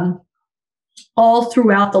all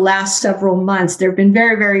throughout the last several months, there have been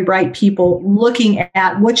very, very bright people looking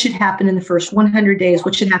at what should happen in the first 100 days,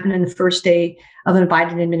 what should happen in the first day of a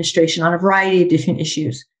Biden administration on a variety of different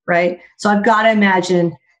issues, right? So I've got to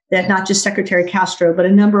imagine that not just Secretary Castro, but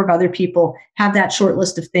a number of other people have that short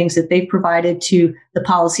list of things that they've provided to the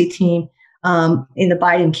policy team in the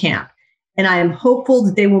Biden camp. And I am hopeful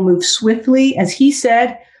that they will move swiftly. As he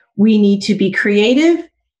said, we need to be creative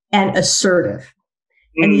and assertive.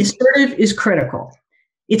 And the assertive is critical.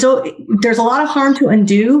 There's a lot of harm to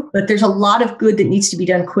undo, but there's a lot of good that needs to be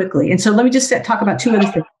done quickly. And so let me just talk about two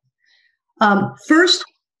other things. First,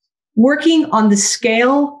 working on the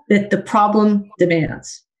scale that the problem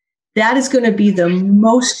demands. That is going to be the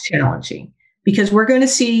most challenging because we're going to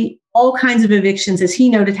see all kinds of evictions, as he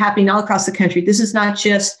noted, happening all across the country. This is not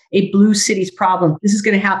just a blue cities problem. This is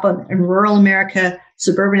going to happen in rural America,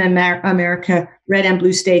 suburban America, red and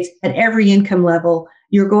blue states, at every income level.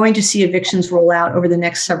 You're going to see evictions roll out over the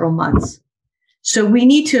next several months. So we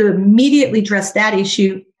need to immediately address that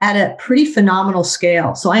issue at a pretty phenomenal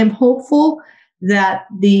scale. So I am hopeful that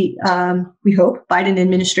we hope Biden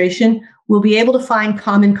administration will be able to find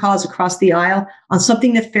common cause across the aisle on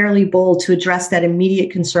something that's fairly bold to address that immediate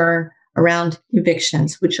concern around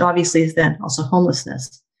evictions, which obviously is then also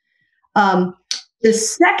homelessness. The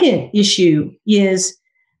second issue is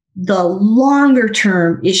the longer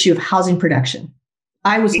term issue of housing production.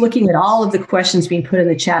 I was looking at all of the questions being put in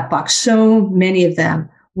the chat box. So many of them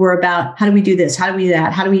were about how do we do this? How do we do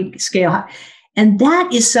that? How do we scale? And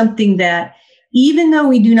that is something that, even though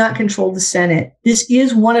we do not control the Senate, this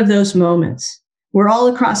is one of those moments where all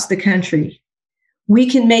across the country, we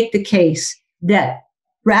can make the case that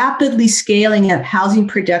rapidly scaling up housing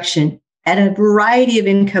production at a variety of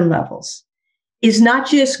income levels is not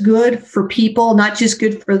just good for people, not just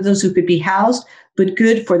good for those who could be housed, but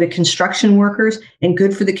good for the construction workers and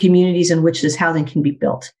good for the communities in which this housing can be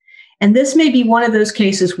built. And this may be one of those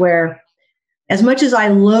cases where, as much as I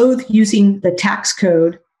loathe using the tax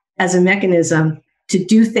code as a mechanism to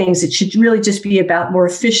do things, it should really just be about more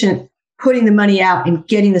efficient putting the money out and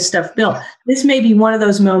getting the stuff built. This may be one of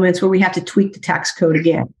those moments where we have to tweak the tax code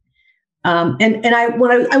again. And I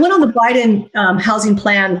went on the Biden housing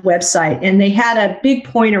plan website, and they had a big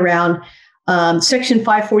point around Section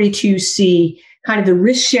 542C, kind of the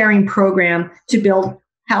risk-sharing program to build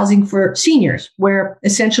housing for seniors, where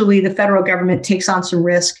essentially the federal government takes on some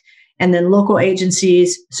risk, and then local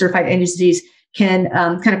agencies, certified agencies, can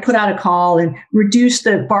kind of put out a call and reduce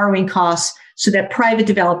the borrowing costs so that private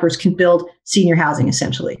developers can build senior housing,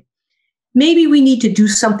 essentially. Maybe we need to do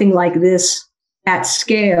something like this at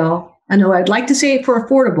scale. I know I'd like to say for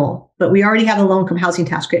affordable, but we already have the low-income housing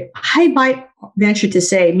tax credit. I might venture to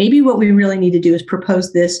say maybe what we really need to do is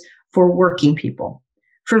propose this for working people,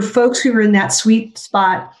 for folks who are in that sweet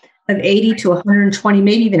spot of 80 to 120,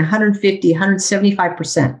 maybe even 150,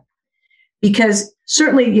 175%. Because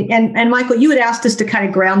certainly, and Michael, you had asked us to kind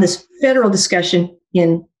of ground this federal discussion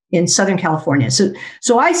in Southern California.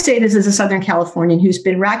 So I say this as a Southern Californian who's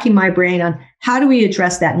been racking my brain on how do we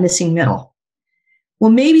address that missing middle? Well,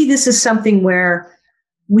 maybe this is something where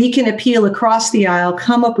we can appeal across the aisle,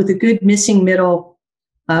 come up with a good missing middle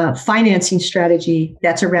financing strategy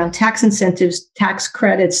that's around tax incentives, tax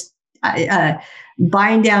credits,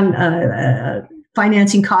 buying down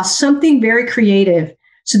financing costs, something very creative,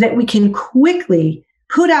 so that we can quickly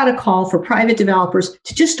put out a call for private developers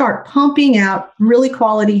to just start pumping out really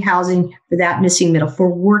quality housing for that missing middle, for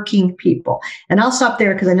working people. And I'll stop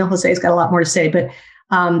there because I know Jose's got a lot more to say, but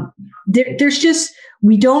there's just,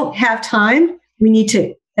 we don't have time. We need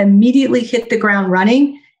to immediately hit the ground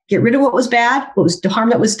running, get rid of what was bad, what was the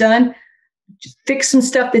harm that was done, just fix some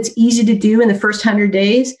stuff that's easy to do in the first 100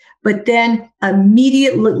 days, but then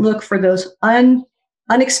immediately look for those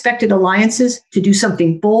unexpected alliances to do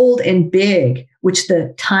something bold and big, which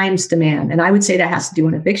the times demand. And I would say that has to do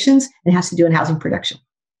in evictions and has to do in housing production.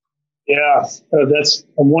 Yeah, that's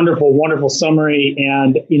a wonderful, wonderful summary.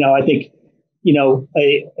 And, I think,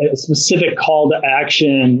 a specific call to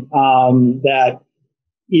action that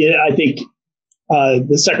I think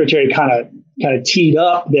the secretary kind of teed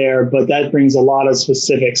up there, but that brings a lot of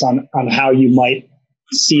specifics on how you might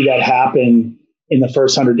see that happen in the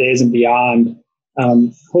first 100 days and beyond.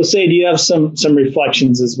 Jose, do you have some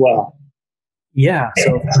reflections as well? Yeah.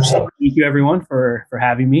 So first, thank you everyone for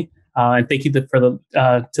having me, and thank you to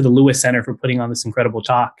the Lewis Center for putting on this incredible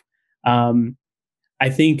talk. I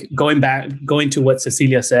think going to what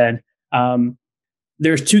Cecilia said,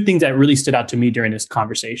 there's two things that really stood out to me during this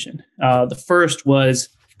conversation. The first was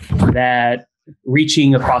that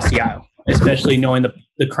reaching across the aisle, especially knowing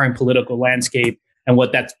the current political landscape and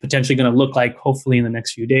what that's potentially going to look like. Hopefully in the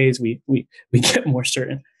next few days, we get more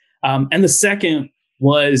certain. And the second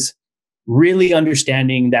was really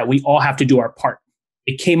understanding that we all have to do our part.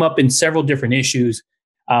 It came up in several different issues.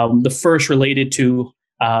 The first related to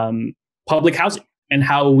public housing and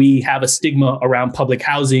how we have a stigma around public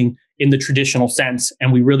housing in the traditional sense.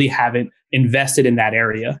 And we really haven't invested in that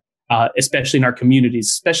area, especially in our communities,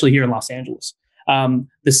 especially here in Los Angeles.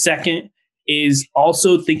 The second is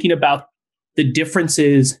also thinking about the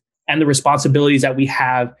differences and the responsibilities that we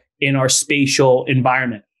have in our spatial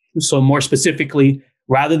environment. So more specifically,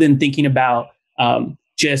 rather than thinking about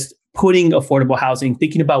just putting affordable housing,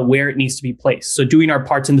 thinking about where it needs to be placed. So doing our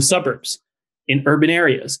parts in the suburbs, in urban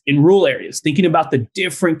areas, in rural areas, thinking about the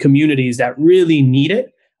different communities that really need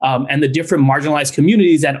it, and the different marginalized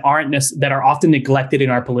communities that are often neglected in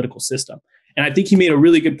our political system. And I think he made a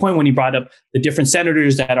really good point when he brought up the different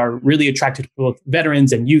senators that are really attracted to both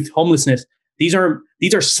veterans and youth homelessness. These are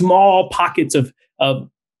small pockets of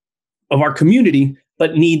our community,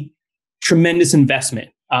 but need tremendous investment,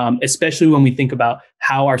 especially when we think about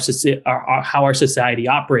how our society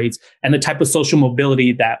operates and the type of social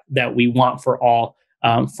mobility that we want for all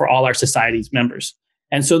our society's members.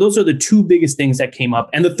 And so those are the two biggest things that came up.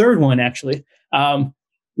 And the third one, actually,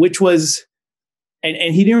 which was,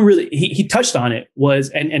 and he didn't really, he touched on it, was,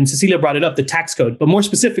 and Cecilia brought it up, the tax code, but more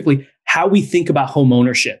specifically, how we think about home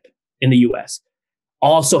ownership in the US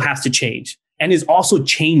also has to change and is also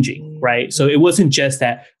changing, right? So it wasn't just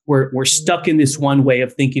that we're stuck in this one way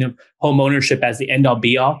of thinking of home ownership as the end all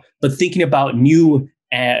be all, but thinking about new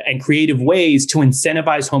and creative ways to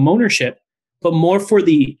incentivize home ownership, but more for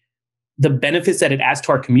the benefits that it adds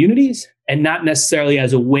to our communities and not necessarily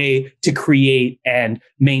as a way to create and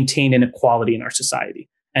maintain inequality in our society.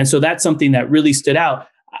 And so that's something that really stood out.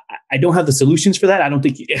 I don't have the solutions for that. I don't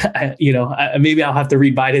think, maybe I'll have to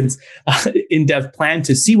read Biden's in-depth plan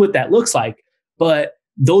to see what that looks like. But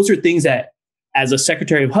those are things that, as a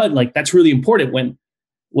Secretary of HUD, like, that's really important when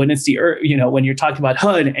it's when you're talking about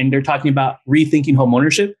HUD and they're talking about rethinking home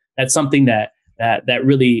ownership. That's something that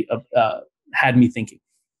really had me thinking.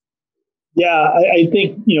 Yeah, I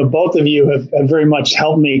think, both of you have very much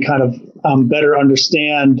helped me kind of better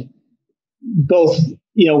understand both,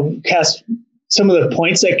 some of the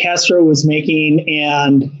points that Castro was making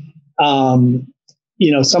and,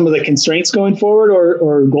 some of the constraints going forward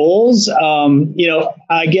or goals.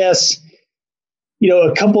 I guess,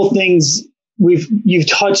 a couple things you've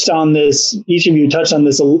touched on this, each of you touched on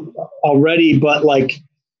this already, but I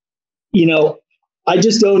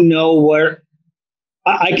just don't know where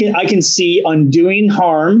I can see undoing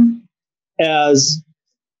harm as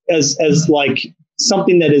like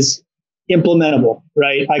something that is implementable,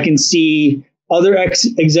 right? I can see other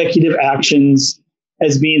executive actions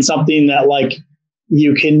as being something that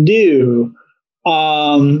you can do.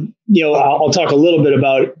 I'll talk a little bit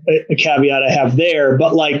about a caveat I have there,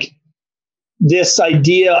 but this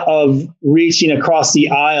idea of reaching across the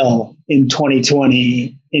aisle in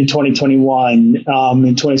 2020, in 2021, in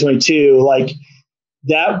 2022,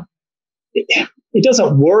 that it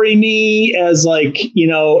doesn't worry me as an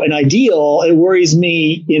ideal. It worries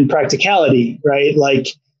me in practicality, right?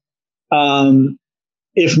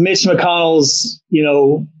 If Mitch McConnell's,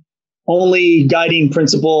 only guiding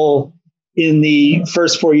principle in the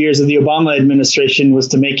first 4 years of the Obama administration was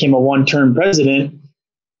to make him a one-term president,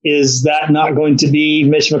 is that not going to be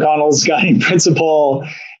Mitch McConnell's guiding principle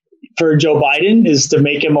for Joe Biden, is to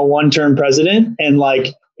make him a one-term president? And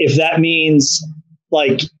if that means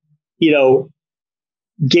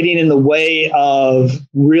getting in the way of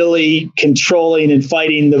really controlling and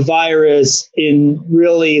fighting the virus, in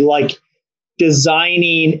really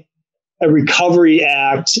designing a recovery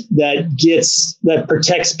act that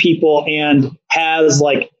protects people and has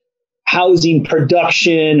housing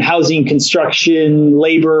production, housing construction,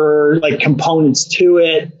 labor, components to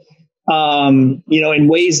it, in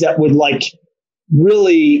ways that would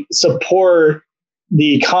really support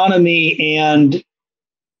the economy and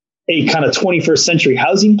a kind of 21st century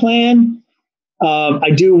housing plan.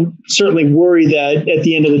 I do certainly worry that at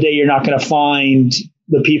the end of the day, you're not going to find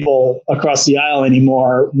the people across the aisle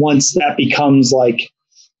anymore once that becomes a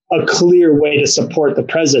clear way to support the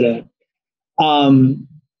president. And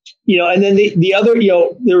then the other,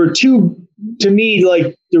 there were two, to me,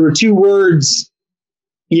 there were two words,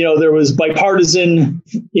 there was bipartisan,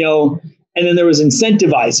 and then there was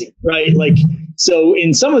incentivizing, right? So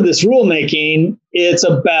in some of this rulemaking, it's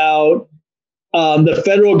about the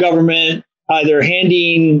federal government either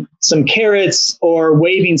handing some carrots or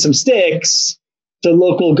waving some sticks to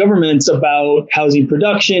local governments about housing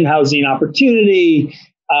production, housing opportunity,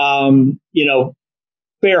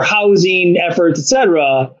 fair housing efforts, et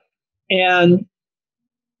cetera. And,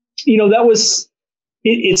 that was,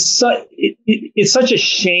 it's such a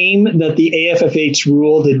shame that the AFFH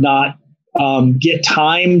rule did not get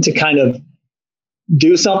time to kind of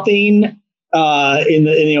do something in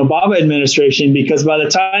the Obama administration, because by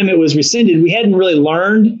the time it was rescinded, we hadn't really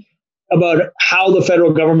learned about how the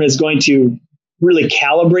federal government is going to really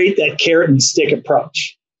calibrate that carrot and stick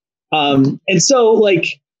approach. And so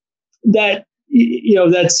that,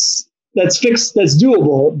 that's fixed, that's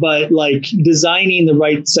doable, but designing the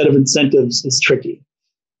right set of incentives is tricky.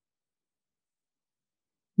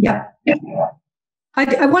 Yeah.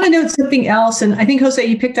 I want to note something else. And I think, Jose,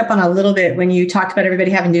 you picked up on a little bit when you talked about everybody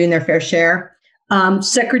having doing their fair share.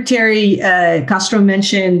 Secretary Castro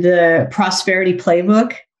mentioned the Prosperity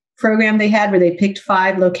Playbook program they had, where they picked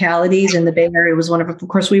 5 localities, and the Bay Area was one of them. Of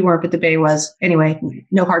course, we weren't, but the Bay was. Anyway,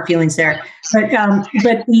 no hard feelings there.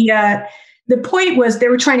 But the point was they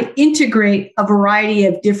were trying to integrate a variety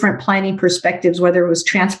of different planning perspectives, whether it was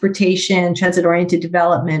transportation, transit-oriented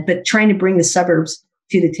development, but trying to bring the suburbs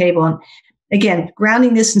to the table. And again,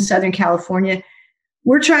 grounding this in Southern California,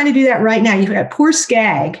 we're trying to do that right now. You've got poor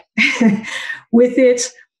SCAG with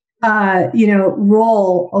its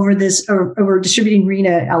role over distributing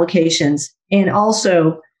RENA allocations, and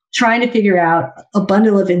also trying to figure out a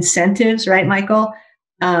bundle of incentives, right, Michael?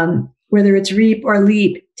 Whether it's REAP or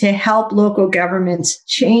LEAP, to help local governments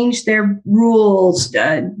change their rules,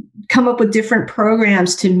 come up with different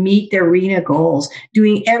programs to meet their RENA goals,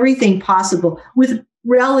 doing everything possible with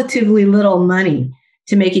relatively little money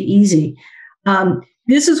to make it easy.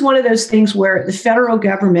 This is one of those things where the federal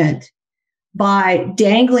government, by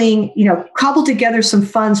dangling, cobble together some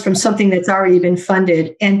funds from something that's already been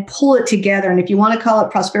funded and pull it together. And if you want to call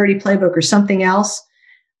it Prosperity Playbook or something else,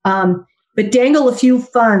 but dangle a few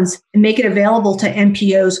funds and make it available to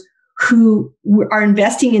MPOs who are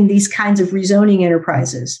investing in these kinds of rezoning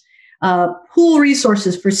enterprises. Pool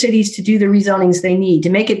resources for cities to do the rezonings they need, to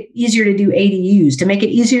make it easier to do ADUs, to make it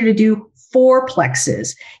easier to do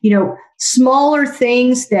fourplexes, smaller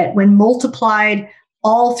things that when multiplied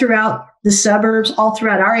all throughout the suburbs, all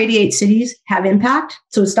throughout our 88 cities, have impact.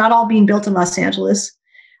 So it's not all being built in Los Angeles.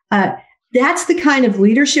 That's the kind of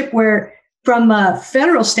leadership where, from a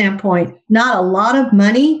federal standpoint, not a lot of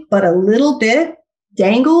money, but a little bit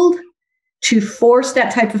dangled to force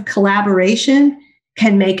that type of collaboration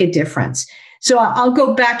can make a difference. So I'll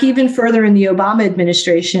go back even further in the Obama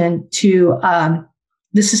administration to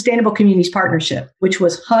the Sustainable Communities Partnership, which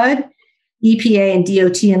was HUD, EPA, and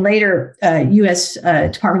DOT, and later U.S.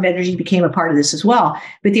 Department of Energy became a part of this as well.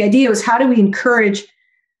 But the idea was, how do we encourage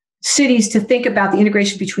cities to think about the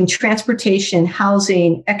integration between transportation,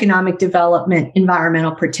 housing, economic development,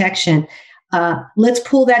 environmental protection? Let's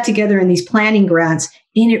pull that together in these planning grants.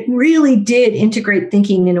 And it really did integrate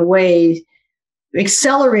thinking in a way,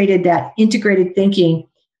 accelerated that integrated thinking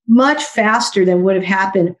much faster than would have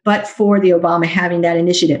happened but for the Obama having that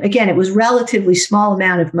initiative. Again, it was relatively small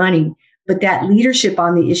amount of money, but that leadership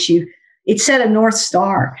on the issue, it set a North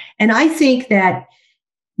Star. And I think that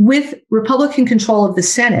with Republican control of the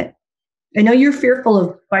Senate, I know you're fearful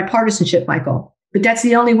of bipartisanship, Michael, but that's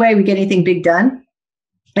the only way we get anything big done.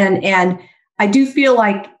 And I do feel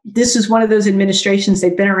like this is one of those administrations,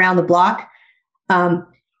 they've been around the block.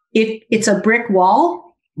 If it's a brick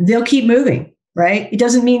wall, they'll keep moving, right? It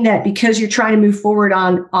doesn't mean that because you're trying to move forward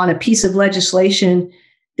on a piece of legislation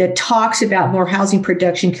that talks about more housing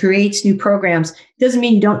production, creates new programs, doesn't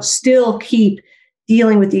mean you don't still keep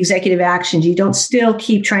dealing with the executive actions. You don't still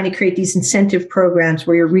keep trying to create these incentive programs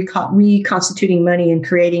where you're reconstituting money and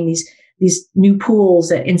creating these new pools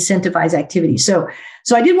that incentivize activity. So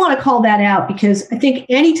I did want to call that out, because I think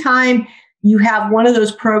anytime you have one of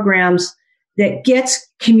those programs that gets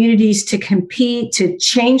communities to compete, to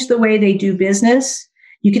change the way they do business,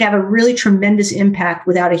 you can have a really tremendous impact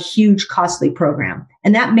without a huge, costly program.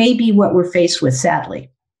 And that may be what we're faced with,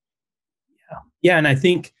 sadly. Yeah. And I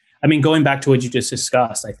think, going back to what you just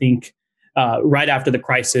discussed, I think right after the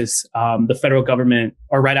crisis, the federal government,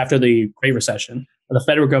 or right after the Great Recession, the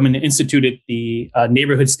federal government instituted the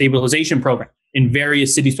neighborhood stabilization program in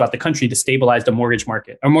various cities throughout the country to stabilize the mortgage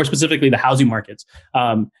market, or more specifically, the housing markets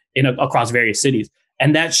across various cities.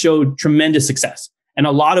 And that showed tremendous success. And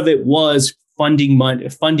a lot of it was funding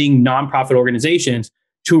nonprofit organizations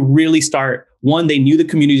to really start. One, they knew the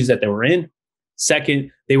communities that they were in.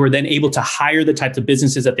 Second, they were then able to hire the types of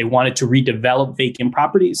businesses that they wanted to redevelop vacant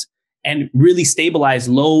properties and really stabilize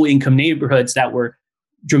low-income neighborhoods that were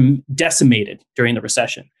decimated during the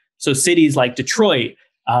recession. So cities like Detroit,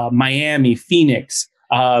 Miami, Phoenix,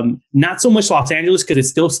 not so much Los Angeles because it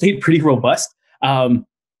still stayed pretty robust,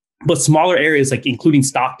 but smaller areas like including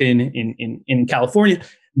Stockton in California,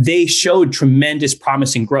 they showed tremendous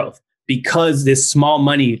promising growth because this small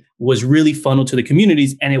money was really funneled to the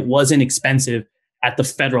communities and it wasn't expensive at the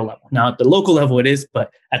federal level. Now at the local level it is,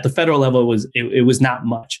 but at the federal level it was not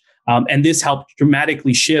much. And this helped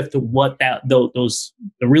dramatically shift what the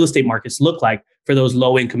real estate markets look like for those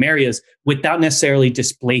low income areas without necessarily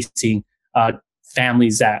displacing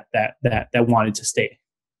families that wanted to stay.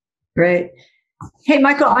 Great. Hey,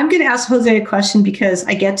 Michael, I'm going to ask Jose a question because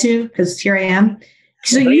here I am.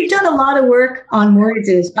 So you've done a lot of work on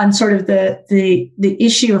mortgages, on sort of the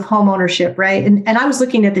issue of home ownership, right? And I was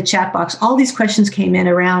looking at the chat box. All these questions came in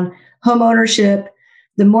around home ownership,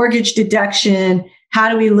 the mortgage deduction. How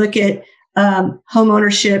do we look at home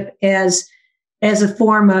ownership as a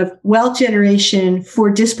form of wealth generation for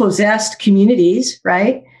dispossessed communities,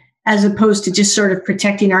 right? As opposed to just sort of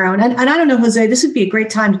protecting our own. And I don't know, Jose, this would be a great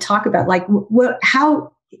time to talk about like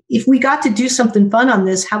how, if we got to do something fun on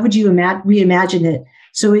this, how would you reimagine it?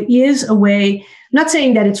 So it is a way, I'm not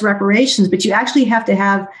saying that it's reparations, but you actually have to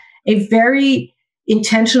have a very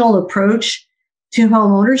intentional approach to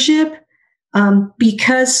home ownership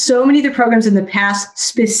because so many of the programs in the past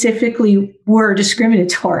specifically were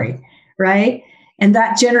discriminatory, right? And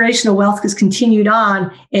that generational wealth has continued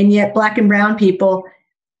on, and yet Black and brown people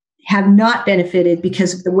have not benefited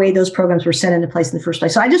because of the way those programs were set into place in the first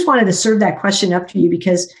place. So I just wanted to serve that question up to you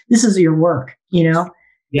because this is your work, you know?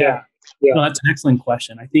 Yeah. No, that's an excellent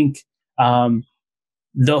question. I think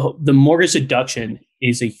the mortgage deduction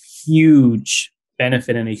is a huge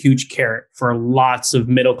benefit and a huge carrot for lots of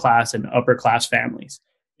middle class and upper class families.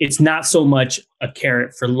 It's not so much a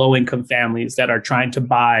carrot for low income families that are trying to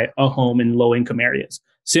buy a home in low income areas.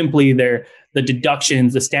 Simply, the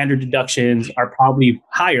deductions, the standard deductions are probably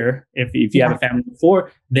higher if you have a family of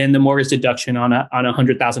four than the mortgage deduction on a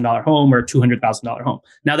 $100,000 home or $200,000 home.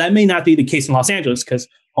 Now, that may not be the case in Los Angeles because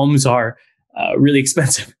homes are really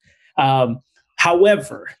expensive.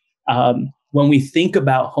 However, when we think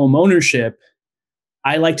about home ownership,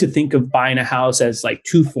 I like to think of buying a house as like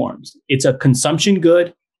two forms. It's a consumption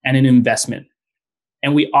good and an investment.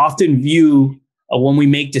 And we often view when we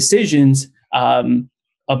make decisions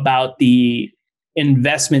about the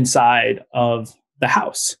investment side of the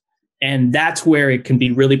house. And that's where it can be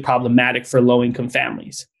really problematic for low-income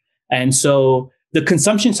families. And so the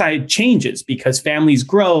consumption side changes because families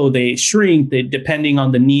grow, they shrink, depending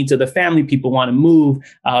on the needs of the family. People want to move.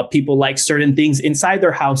 People like certain things inside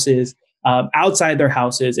their houses, outside their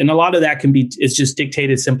houses. And a lot of that is just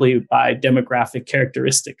dictated simply by demographic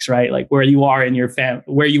characteristics, right? Like where you are in your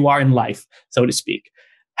where you are in life, so to speak.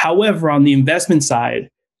 However, on the investment side,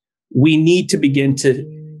 we need to begin to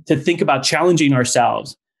think about challenging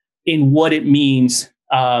ourselves in what it means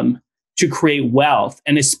to create wealth,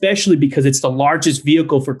 and especially because it's the largest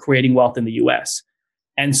vehicle for creating wealth in the U.S.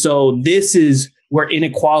 And so this is where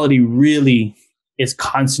inequality really is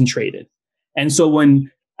concentrated. And so when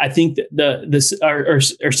I think our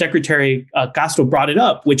Secretary Castro brought it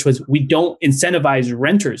up, which was we don't incentivize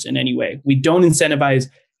renters in any way. We don't incentivize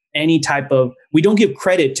we don't give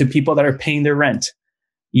credit to people that are paying their rent.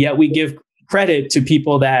 Yet we give credit to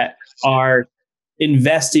people that are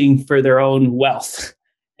investing for their own wealth.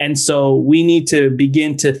 And so we need to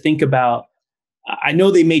begin to think about, I know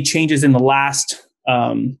they made changes in the last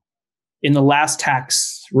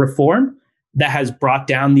tax reform that has brought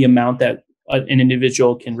down the amount that an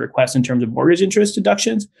individual can request in terms of mortgage interest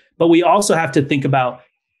deductions. But we also have to think about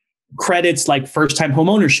credits like first-time home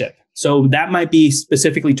ownership. So that might be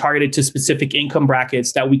specifically targeted to specific income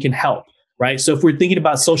brackets that we can help, right? So if we're thinking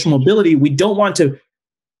about social mobility, we don't want to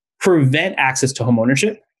prevent access to home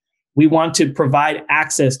ownership. We want to provide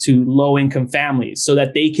access to low-income families so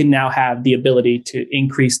that they can now have the ability to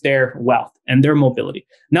increase their wealth and their mobility.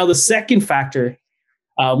 Now, the second factor,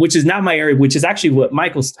 which is not my area, which is actually what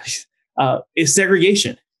Michael studies, is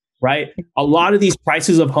segregation, right? A lot of these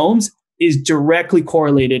prices of homes is directly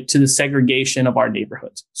correlated to the segregation of our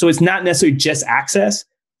neighborhoods. So it's not necessarily just access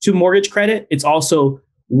to mortgage credit. It's also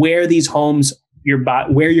where these homes,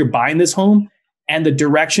 where you're buying this home and the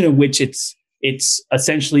direction in which it's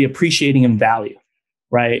essentially appreciating in value,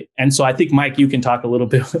 right? And so I think, Mike, you can talk a little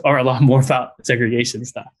bit or a lot more about segregation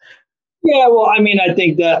stuff. Yeah, well, I mean, I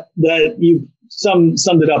think that you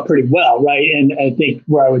summed it up pretty well, right? And I think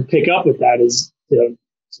where I would pick up with that is,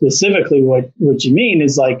 specifically what you mean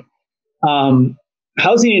is like,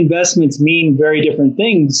 housing investments mean very different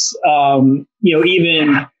things.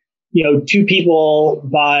 Even two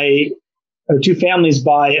families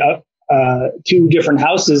buy two different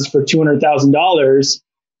houses for $200,000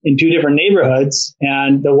 in two different neighborhoods,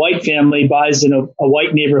 and the white family buys in a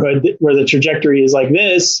white neighborhood where the trajectory is like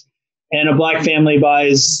this, and a black family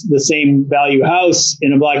buys the same value house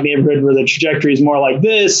in a black neighborhood where the trajectory is more like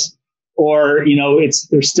this, or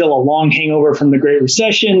there's still a long hangover from the Great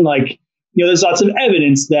Recession. Like, there's lots of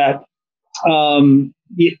evidence that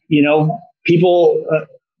people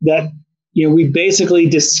that we basically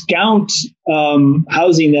discount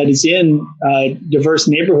housing that is in diverse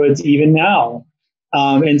neighborhoods even now.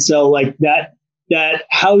 And so like that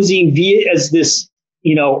housing as this,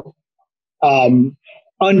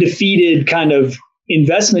 undefeated kind of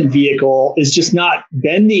investment vehicle is just not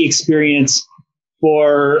been the experience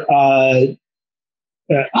for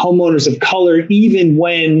homeowners of color, even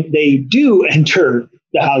when they do enter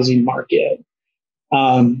the housing market.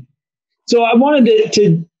 So I wanted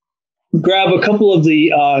to grab a couple of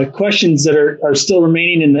the questions that are still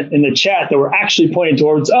remaining in the chat that were actually pointed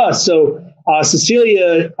towards us. So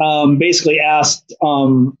Cecilia basically asked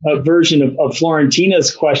a version of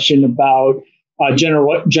Florentina's question about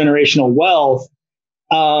generational wealth.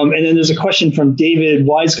 And then there's a question from David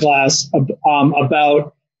Weisglass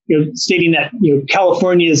about stating that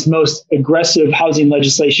California's most aggressive housing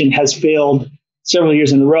legislation has failed several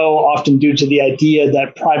years in a row, often due to the idea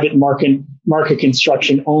that private market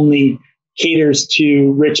construction only caters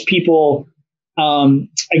to rich people.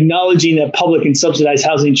 Acknowledging that public and subsidized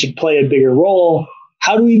housing should play a bigger role.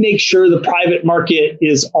 How do we make sure the private market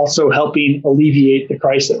is also helping alleviate the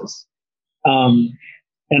crisis? I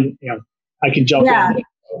can jump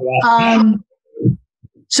in.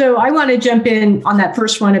 So I want to jump in on that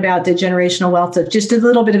first one about the generational wealth. Just a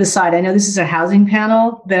little bit of a side. I know this is a housing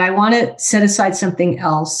panel, but I want to set aside something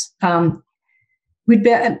else. Our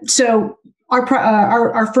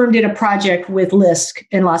firm did a project with LISC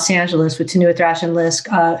in Los Angeles, with Tanua Thrash and LISC,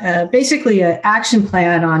 basically an action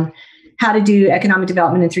plan on how to do economic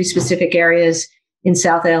development in 3 specific areas in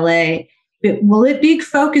South LA. But the big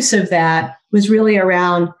focus of that was really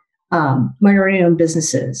around minority-owned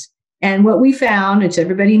businesses. And what we found, which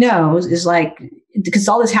everybody knows, is because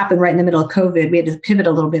all this happened right in the middle of COVID, we had to pivot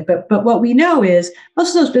a little bit. But what we know is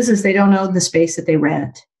most of those businesses, they don't own the space that they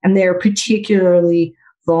rent, and they're particularly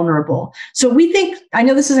vulnerable. So we think, I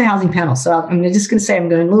know this is a housing panel, so I'm just going to say I'm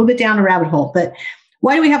going a little bit down a rabbit hole, but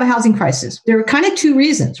why do we have a housing crisis? There are kind of 2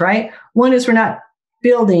 reasons, right? One is we're not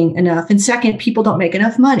building enough. And second, people don't make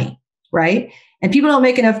enough money, right? And people don't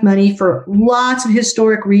make enough money for lots of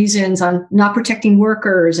historic reasons on not protecting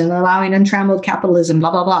workers and allowing untrammeled capitalism, blah,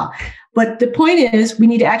 blah, blah. But the point is we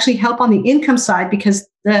need to actually help on the income side, because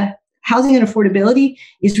the housing and affordability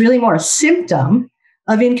is really more a symptom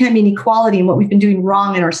of income inequality and what we've been doing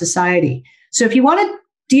wrong in our society. So if you want to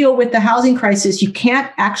deal with the housing crisis, you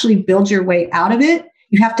can't actually build your way out of it.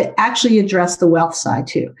 You have to actually address the wealth side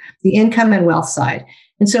too, the income and wealth side.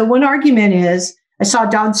 And so one argument is, I saw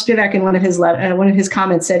Don Spivak in one of his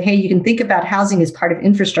comments said, hey, you can think about housing as part of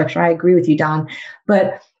infrastructure. I agree with you, Don.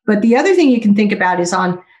 But the other thing you can think about is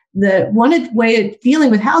on one way of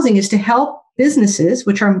dealing with housing is to help businesses,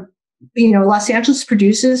 which are, Los Angeles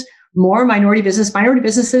produces more minority business. Minority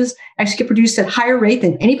businesses actually get produced at higher rate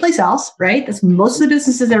than any place else, right? That's most of the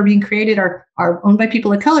businesses that are being created are owned by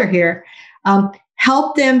people of color here.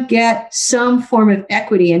 Help them get some form of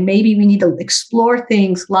equity. And maybe we need to explore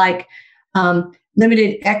things like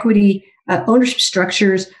limited equity ownership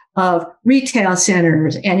structures of retail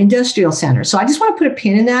centers and industrial centers. So I just want to put a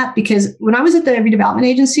pin in that, because when I was at the redevelopment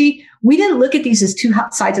agency, we didn't look at these as 2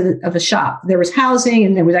 sides of a shop. There was housing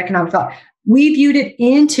and there was economic development. We viewed it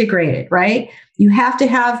integrated, right? You have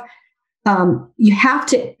to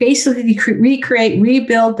basically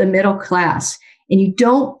rebuild the middle class. And you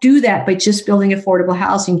don't do that by just building affordable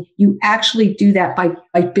housing. You actually do that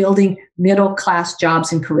by building middle-class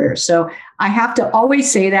jobs and careers. So I have to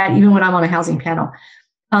always say that, even when I'm on a housing panel.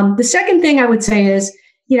 The second thing I would say is,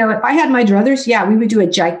 if I had my druthers, we would do a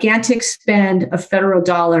gigantic spend of federal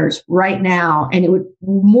dollars right now, and it would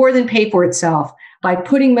more than pay for itself by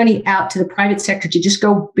putting money out to the private sector to just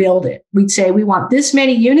go build it. We'd say, we want this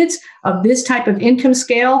many units of this type of income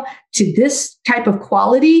scale to this type of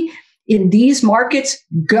quality in these markets,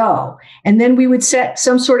 go. And then we would set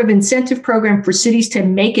some sort of incentive program for cities to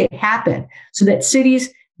make it happen, so that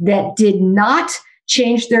cities that did not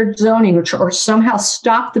change their zoning or somehow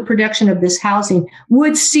stop the production of this housing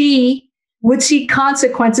would see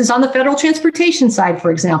consequences on the federal transportation side,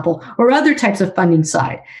 for example, or other types of funding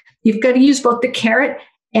side. You've got to use both the carrot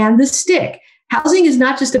and the stick. Housing is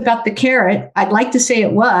not just about the carrot. I'd like to say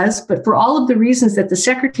it was, but for all of the reasons that the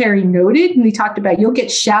secretary noted, and we talked about, you'll get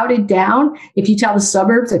shouted down if you tell the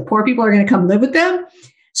suburbs that poor people are going to come live with them.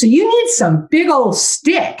 So you need some big old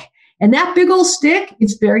stick. And that big old stick,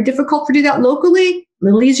 it's very difficult to do that locally, a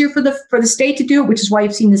little easier for the state to do it, which is why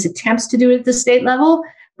you've seen these attempts to do it at the state level,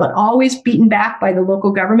 but always beaten back by the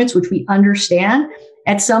local governments, which we understand.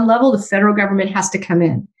 At some level, the federal government has to come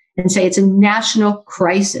in and say it's a national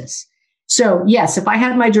crisis. So yes, if I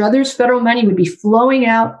had my druthers, federal money would be flowing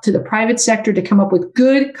out to the private sector to come up with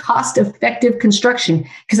good, cost-effective construction.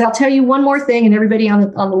 Because I'll tell you one more thing, and everybody on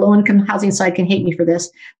the low-income housing side can hate me for this.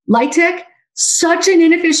 LIHTC, such an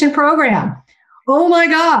inefficient program. Oh my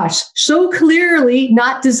gosh, so clearly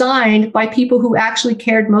not designed by people who actually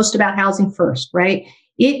cared most about housing first, right?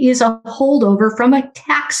 It is a holdover from a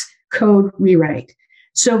tax code rewrite.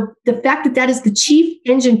 So the fact that that is the chief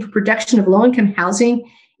engine for production of low-income housing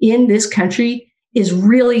in this country is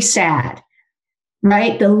really sad,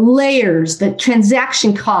 right? The layers, the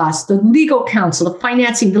transaction costs, the legal counsel, the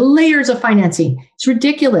financing, the layers of financing. It's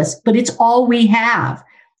ridiculous, but it's all we have.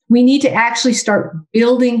 We need to actually start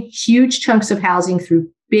building huge chunks of housing through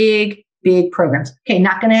big, big programs. Okay,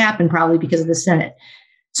 not going to happen probably because of the Senate.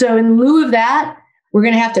 So in lieu of that, we're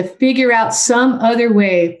going to have to figure out some other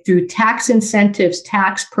way through tax incentives,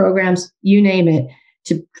 tax programs, you name it,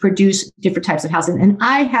 to produce different types of housing. And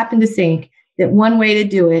I happen to think that one way to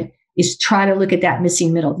do it is try to look at that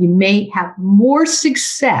missing middle. You may have more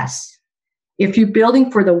success if you're building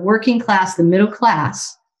for the working class, the middle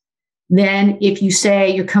class, than if you say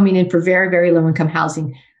you're coming in for very, very low income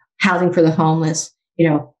housing, housing for the homeless. You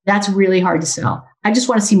know, that's really hard to sell. I just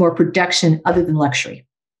want to see more production other than luxury.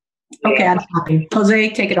 Okay, I'm happy.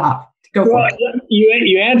 Jose, take it off. Go for it.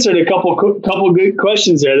 You answered a couple good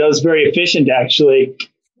questions there. That was very efficient, actually.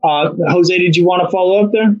 Jose, did you want to follow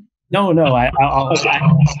up there? No. I'll okay.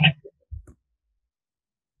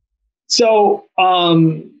 So,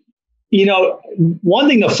 you know, one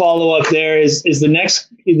thing to follow up there is the next.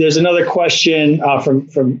 There's another question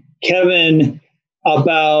from Kevin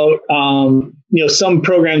about you know, some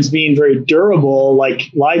programs being very durable, like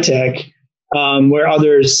LIHTC. Where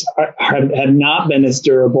others have not been as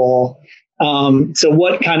durable. So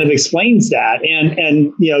what kind of explains that?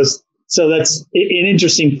 And you know, so that's an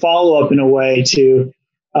interesting follow-up in a way to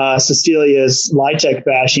Cecilia's LIHTC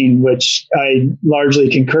bashing, which I largely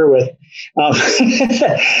concur with.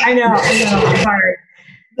 I know, it's hard.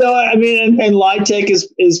 So I mean, and LIHTC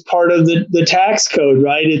is part of the tax code,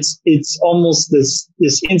 right? It's almost this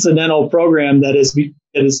incidental program that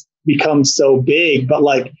has become so big, but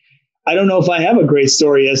like, I don't know if I have a great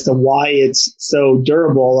story as to why it's so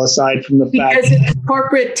durable, aside from the fact because it's a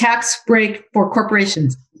corporate tax break for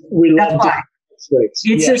corporations. We love tax breaks.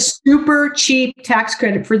 It's a super cheap tax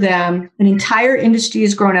credit for them. An entire industry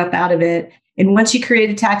has grown up out of it. And once you create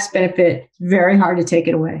a tax benefit, it's very hard to take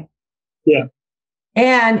it away. Yeah.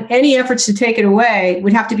 And any efforts to take it away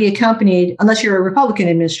would have to be accompanied, unless you're a Republican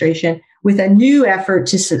administration, with a new effort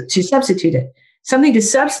to substitute it. Something to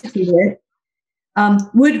substitute it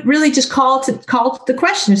would really just call to the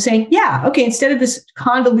question of saying, yeah, okay, instead of this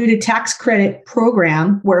convoluted tax credit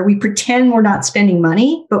program where we pretend we're not spending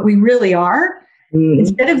money, but we really are,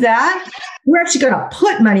 instead of that, we're actually going to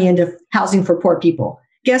put money into housing for poor people.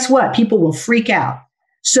 Guess what? People will freak out.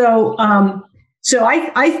 So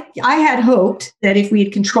I had hoped that if we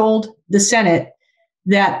had controlled the Senate,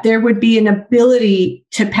 that there would be an ability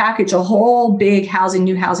to package a whole big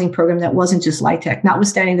new housing program that wasn't just LIHTC,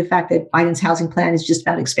 notwithstanding the fact that Biden's housing plan is just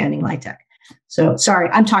about expanding LIHTC. So sorry,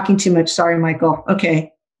 I'm talking too much. Sorry, Michael.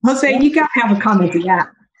 Okay. Jose, you got to have a comment to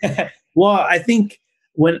that. Well, I think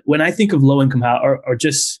when I think of low income or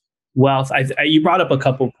just wealth, you brought up a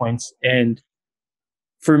couple of points. And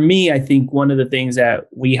for me, I think one of the things that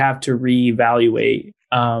we have to reevaluate,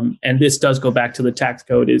 and this does go back to the tax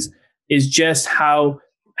code, is just how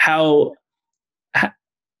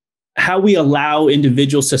we allow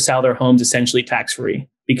individuals to sell their homes essentially tax free,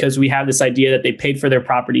 because we have this idea that they paid for their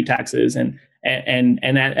property taxes and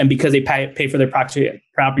because they pay for their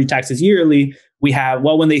property taxes yearly, we have,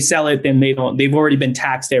 well, when they sell it, then they've already been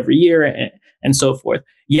taxed every year and so forth.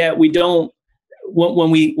 Yet we don't,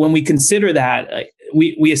 when we consider that,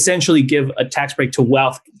 we essentially give a tax break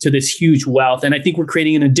to this huge wealth. And I think we're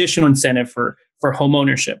creating an additional incentive for home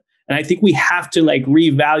ownership. And I think we have to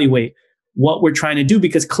reevaluate what we're trying to do,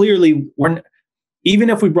 because clearly even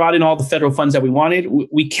if we brought in all the federal funds that we wanted,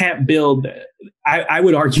 we can't build. I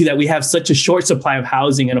would argue that we have such a short supply of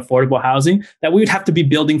housing and affordable housing that we would have to be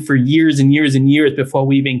building for years and years and years before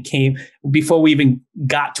we even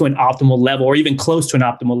got to an optimal level, or even close to an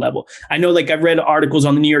optimal level. I know, I've read articles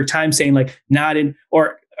on the New York Times saying not in,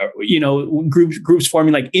 or groups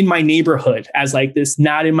forming in my neighborhood as this,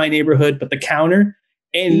 not in my neighborhood, but the counter.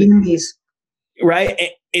 And right.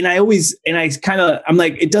 And I'm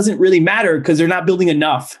it doesn't really matter, because they're not building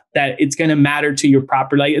enough that it's going to matter to your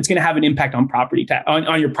property. It's going to have an impact on property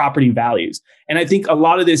on your property values. And I think a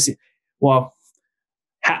lot of this,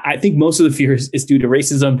 I think most of the fear is due to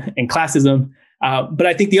racism and classism. But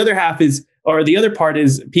I think the other part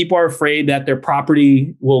is people are afraid that their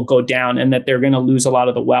property will go down and that they're going to lose a lot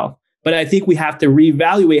of the wealth. But I think we have to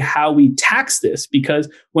reevaluate how we tax this, because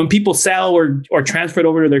when people sell or transfer it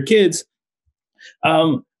over to their kids,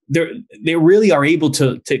 they really are able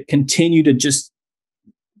to continue to just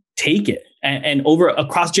take it And over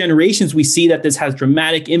across generations, we see that this has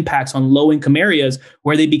dramatic impacts on low income areas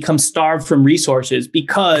where they become starved from resources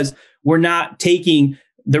because we're not taking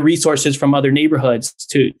the resources from other neighborhoods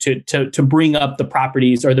to bring up the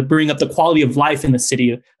properties or to bring up the quality of life in the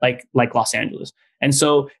city like Los Angeles. And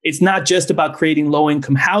so it's not just about creating low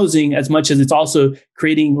income housing as much as it's also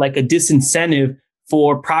creating like a disincentive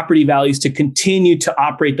for property values to continue to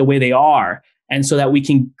operate the way they are. And so that we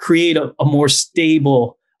can create a more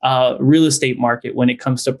stable real estate market when it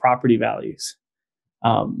comes to property values.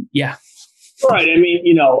 Yeah. Right. I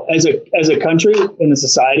mean, as a country and a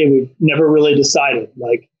society, we've never really decided,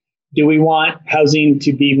 like, do we want housing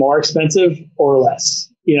to be more expensive or less?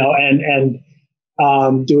 And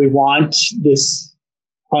do we want this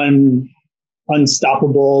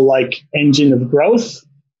unstoppable like engine of growth,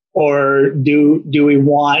 or do we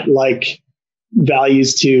want like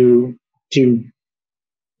values to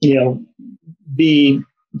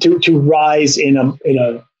rise in a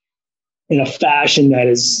fashion that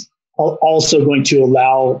is also going to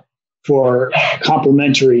allow for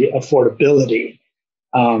complementary affordability.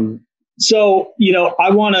 So,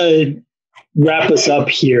 I want to wrap us up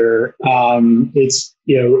here. It's,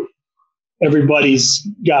 everybody's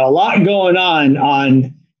got a lot going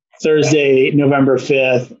on Thursday, November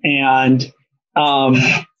 5th. And,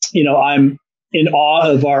 I'm in awe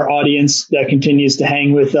of our audience that continues to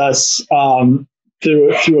hang with us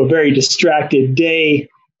through a very distracted day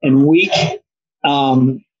and week.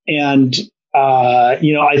 I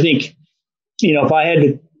think, if I had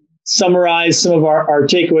to summarize some of our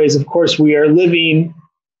takeaways, of course, we are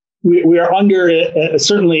under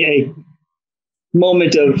certainly a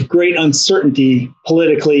moment of great uncertainty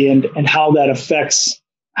politically and how that affects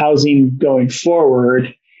housing going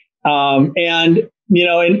forward. And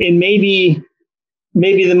maybe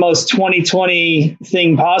the most 2020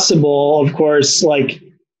 thing possible, of course, like,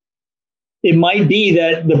 it might be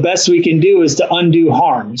that the best we can do is to undo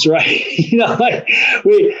harms, right?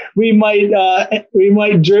 We might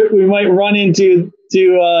run into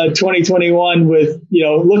 2021 with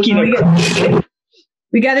looking at.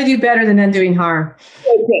 We got to do better than undoing harm.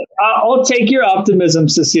 Okay. I'll take your optimism,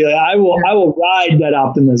 Cecilia. I will ride that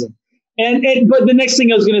optimism. But the next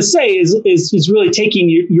thing I was going to say is really taking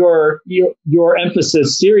your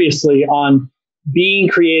emphasis seriously on being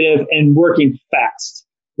creative and working fast.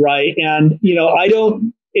 Right. And,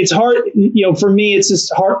 it's hard, for me, it's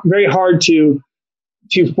just very hard to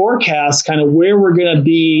forecast kind of where we're going to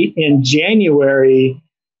be in January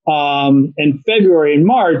and February and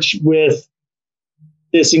March with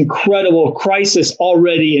this incredible crisis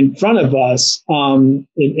already in front of us in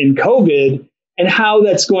COVID, and how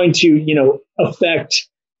that's going to, affect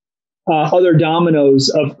other dominoes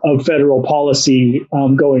of federal policy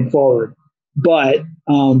going forward. But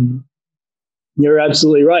you're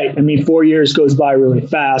absolutely right. I mean, 4 years goes by really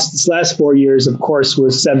fast. This last 4 years, of course,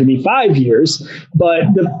 was 75 years, but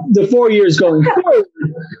the 4 years going forward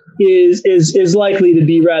is likely to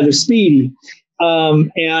be rather speedy.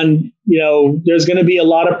 And there's going to be a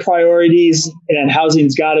lot of priorities, and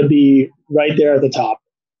housing's got to be right there at the top.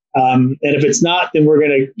 And if it's not, then we're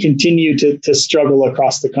going to continue to struggle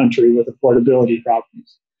across the country with affordability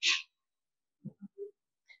problems.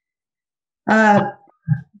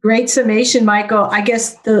 Great summation, Michael. I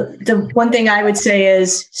guess the one thing I would say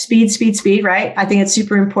is speed, right? I think it's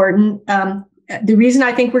super important. The reason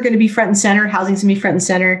I think we're going to be front and center, housing's going to be front and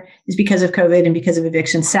center, is because of COVID and because of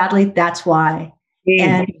eviction. Sadly, that's why.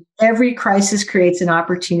 And every crisis creates an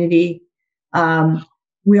opportunity.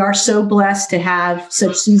 We are so blessed to have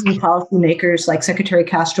such seasoned policymakers like Secretary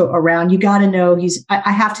Castro around. You got to know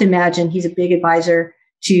I have to imagine he's a big advisor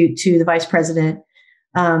to the vice president.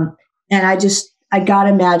 And I got to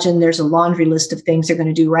imagine there's a laundry list of things they're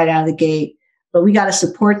going to do right out of the gate, but we got to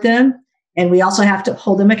support them. And we also have to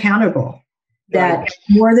hold them accountable. That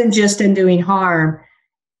more than just undoing harm,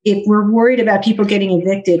 if we're worried about people getting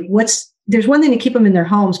evicted, there's one thing to keep them in their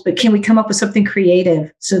homes, but can we come up with something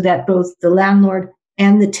creative so that both the landlord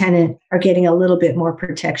and the tenant are getting a little bit more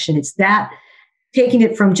protection? It's that taking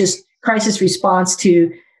it from just crisis response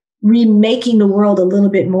to remaking the world a little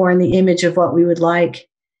bit more in the image of what we would like.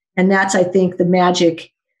 And that's, I think, the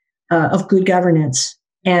magic of good governance.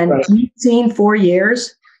 And we've seen 4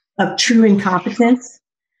 years of true incompetence.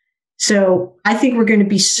 So I think we're going to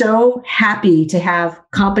be so happy to have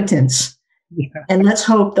competence. Yeah. And let's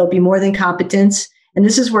hope there'll be more than competence. And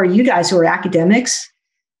this is where you guys who are academics,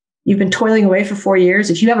 you've been toiling away for 4 years.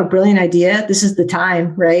 If you have a brilliant idea, this is the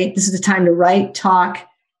time, right? This is the time to write, talk,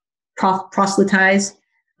 proselytize,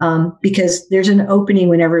 because there's an opening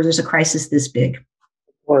whenever there's a crisis this big.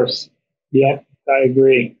 Of course. Yeah, I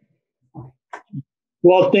agree.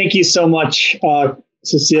 Well, thank you so much,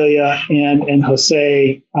 Cecilia and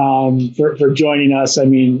Jose, for joining us. I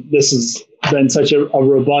mean, this has been such a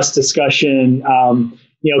robust discussion.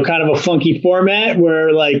 Kind of a funky format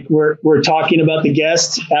where like we're talking about the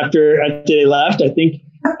guest after they left. I think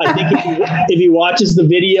if he watches the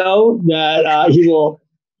video that he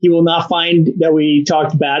will not find that we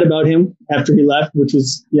talked bad about him after he left, which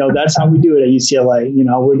was, that's how we do it at UCLA.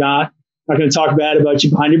 We're not going to talk bad about you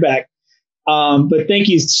behind your back. But thank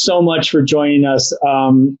you so much for joining us,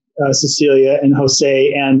 Cecilia and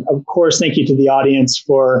Jose. And of course, thank you to the audience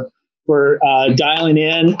for dialing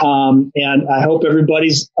in. And I hope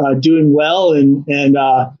everybody's doing well and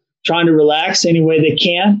trying to relax any way they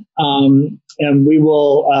can. And we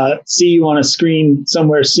will see you on a screen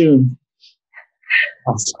somewhere soon.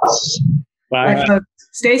 Bye.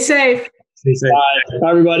 Stay safe. Stay safe. Bye,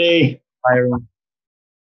 everybody. Bye, everyone.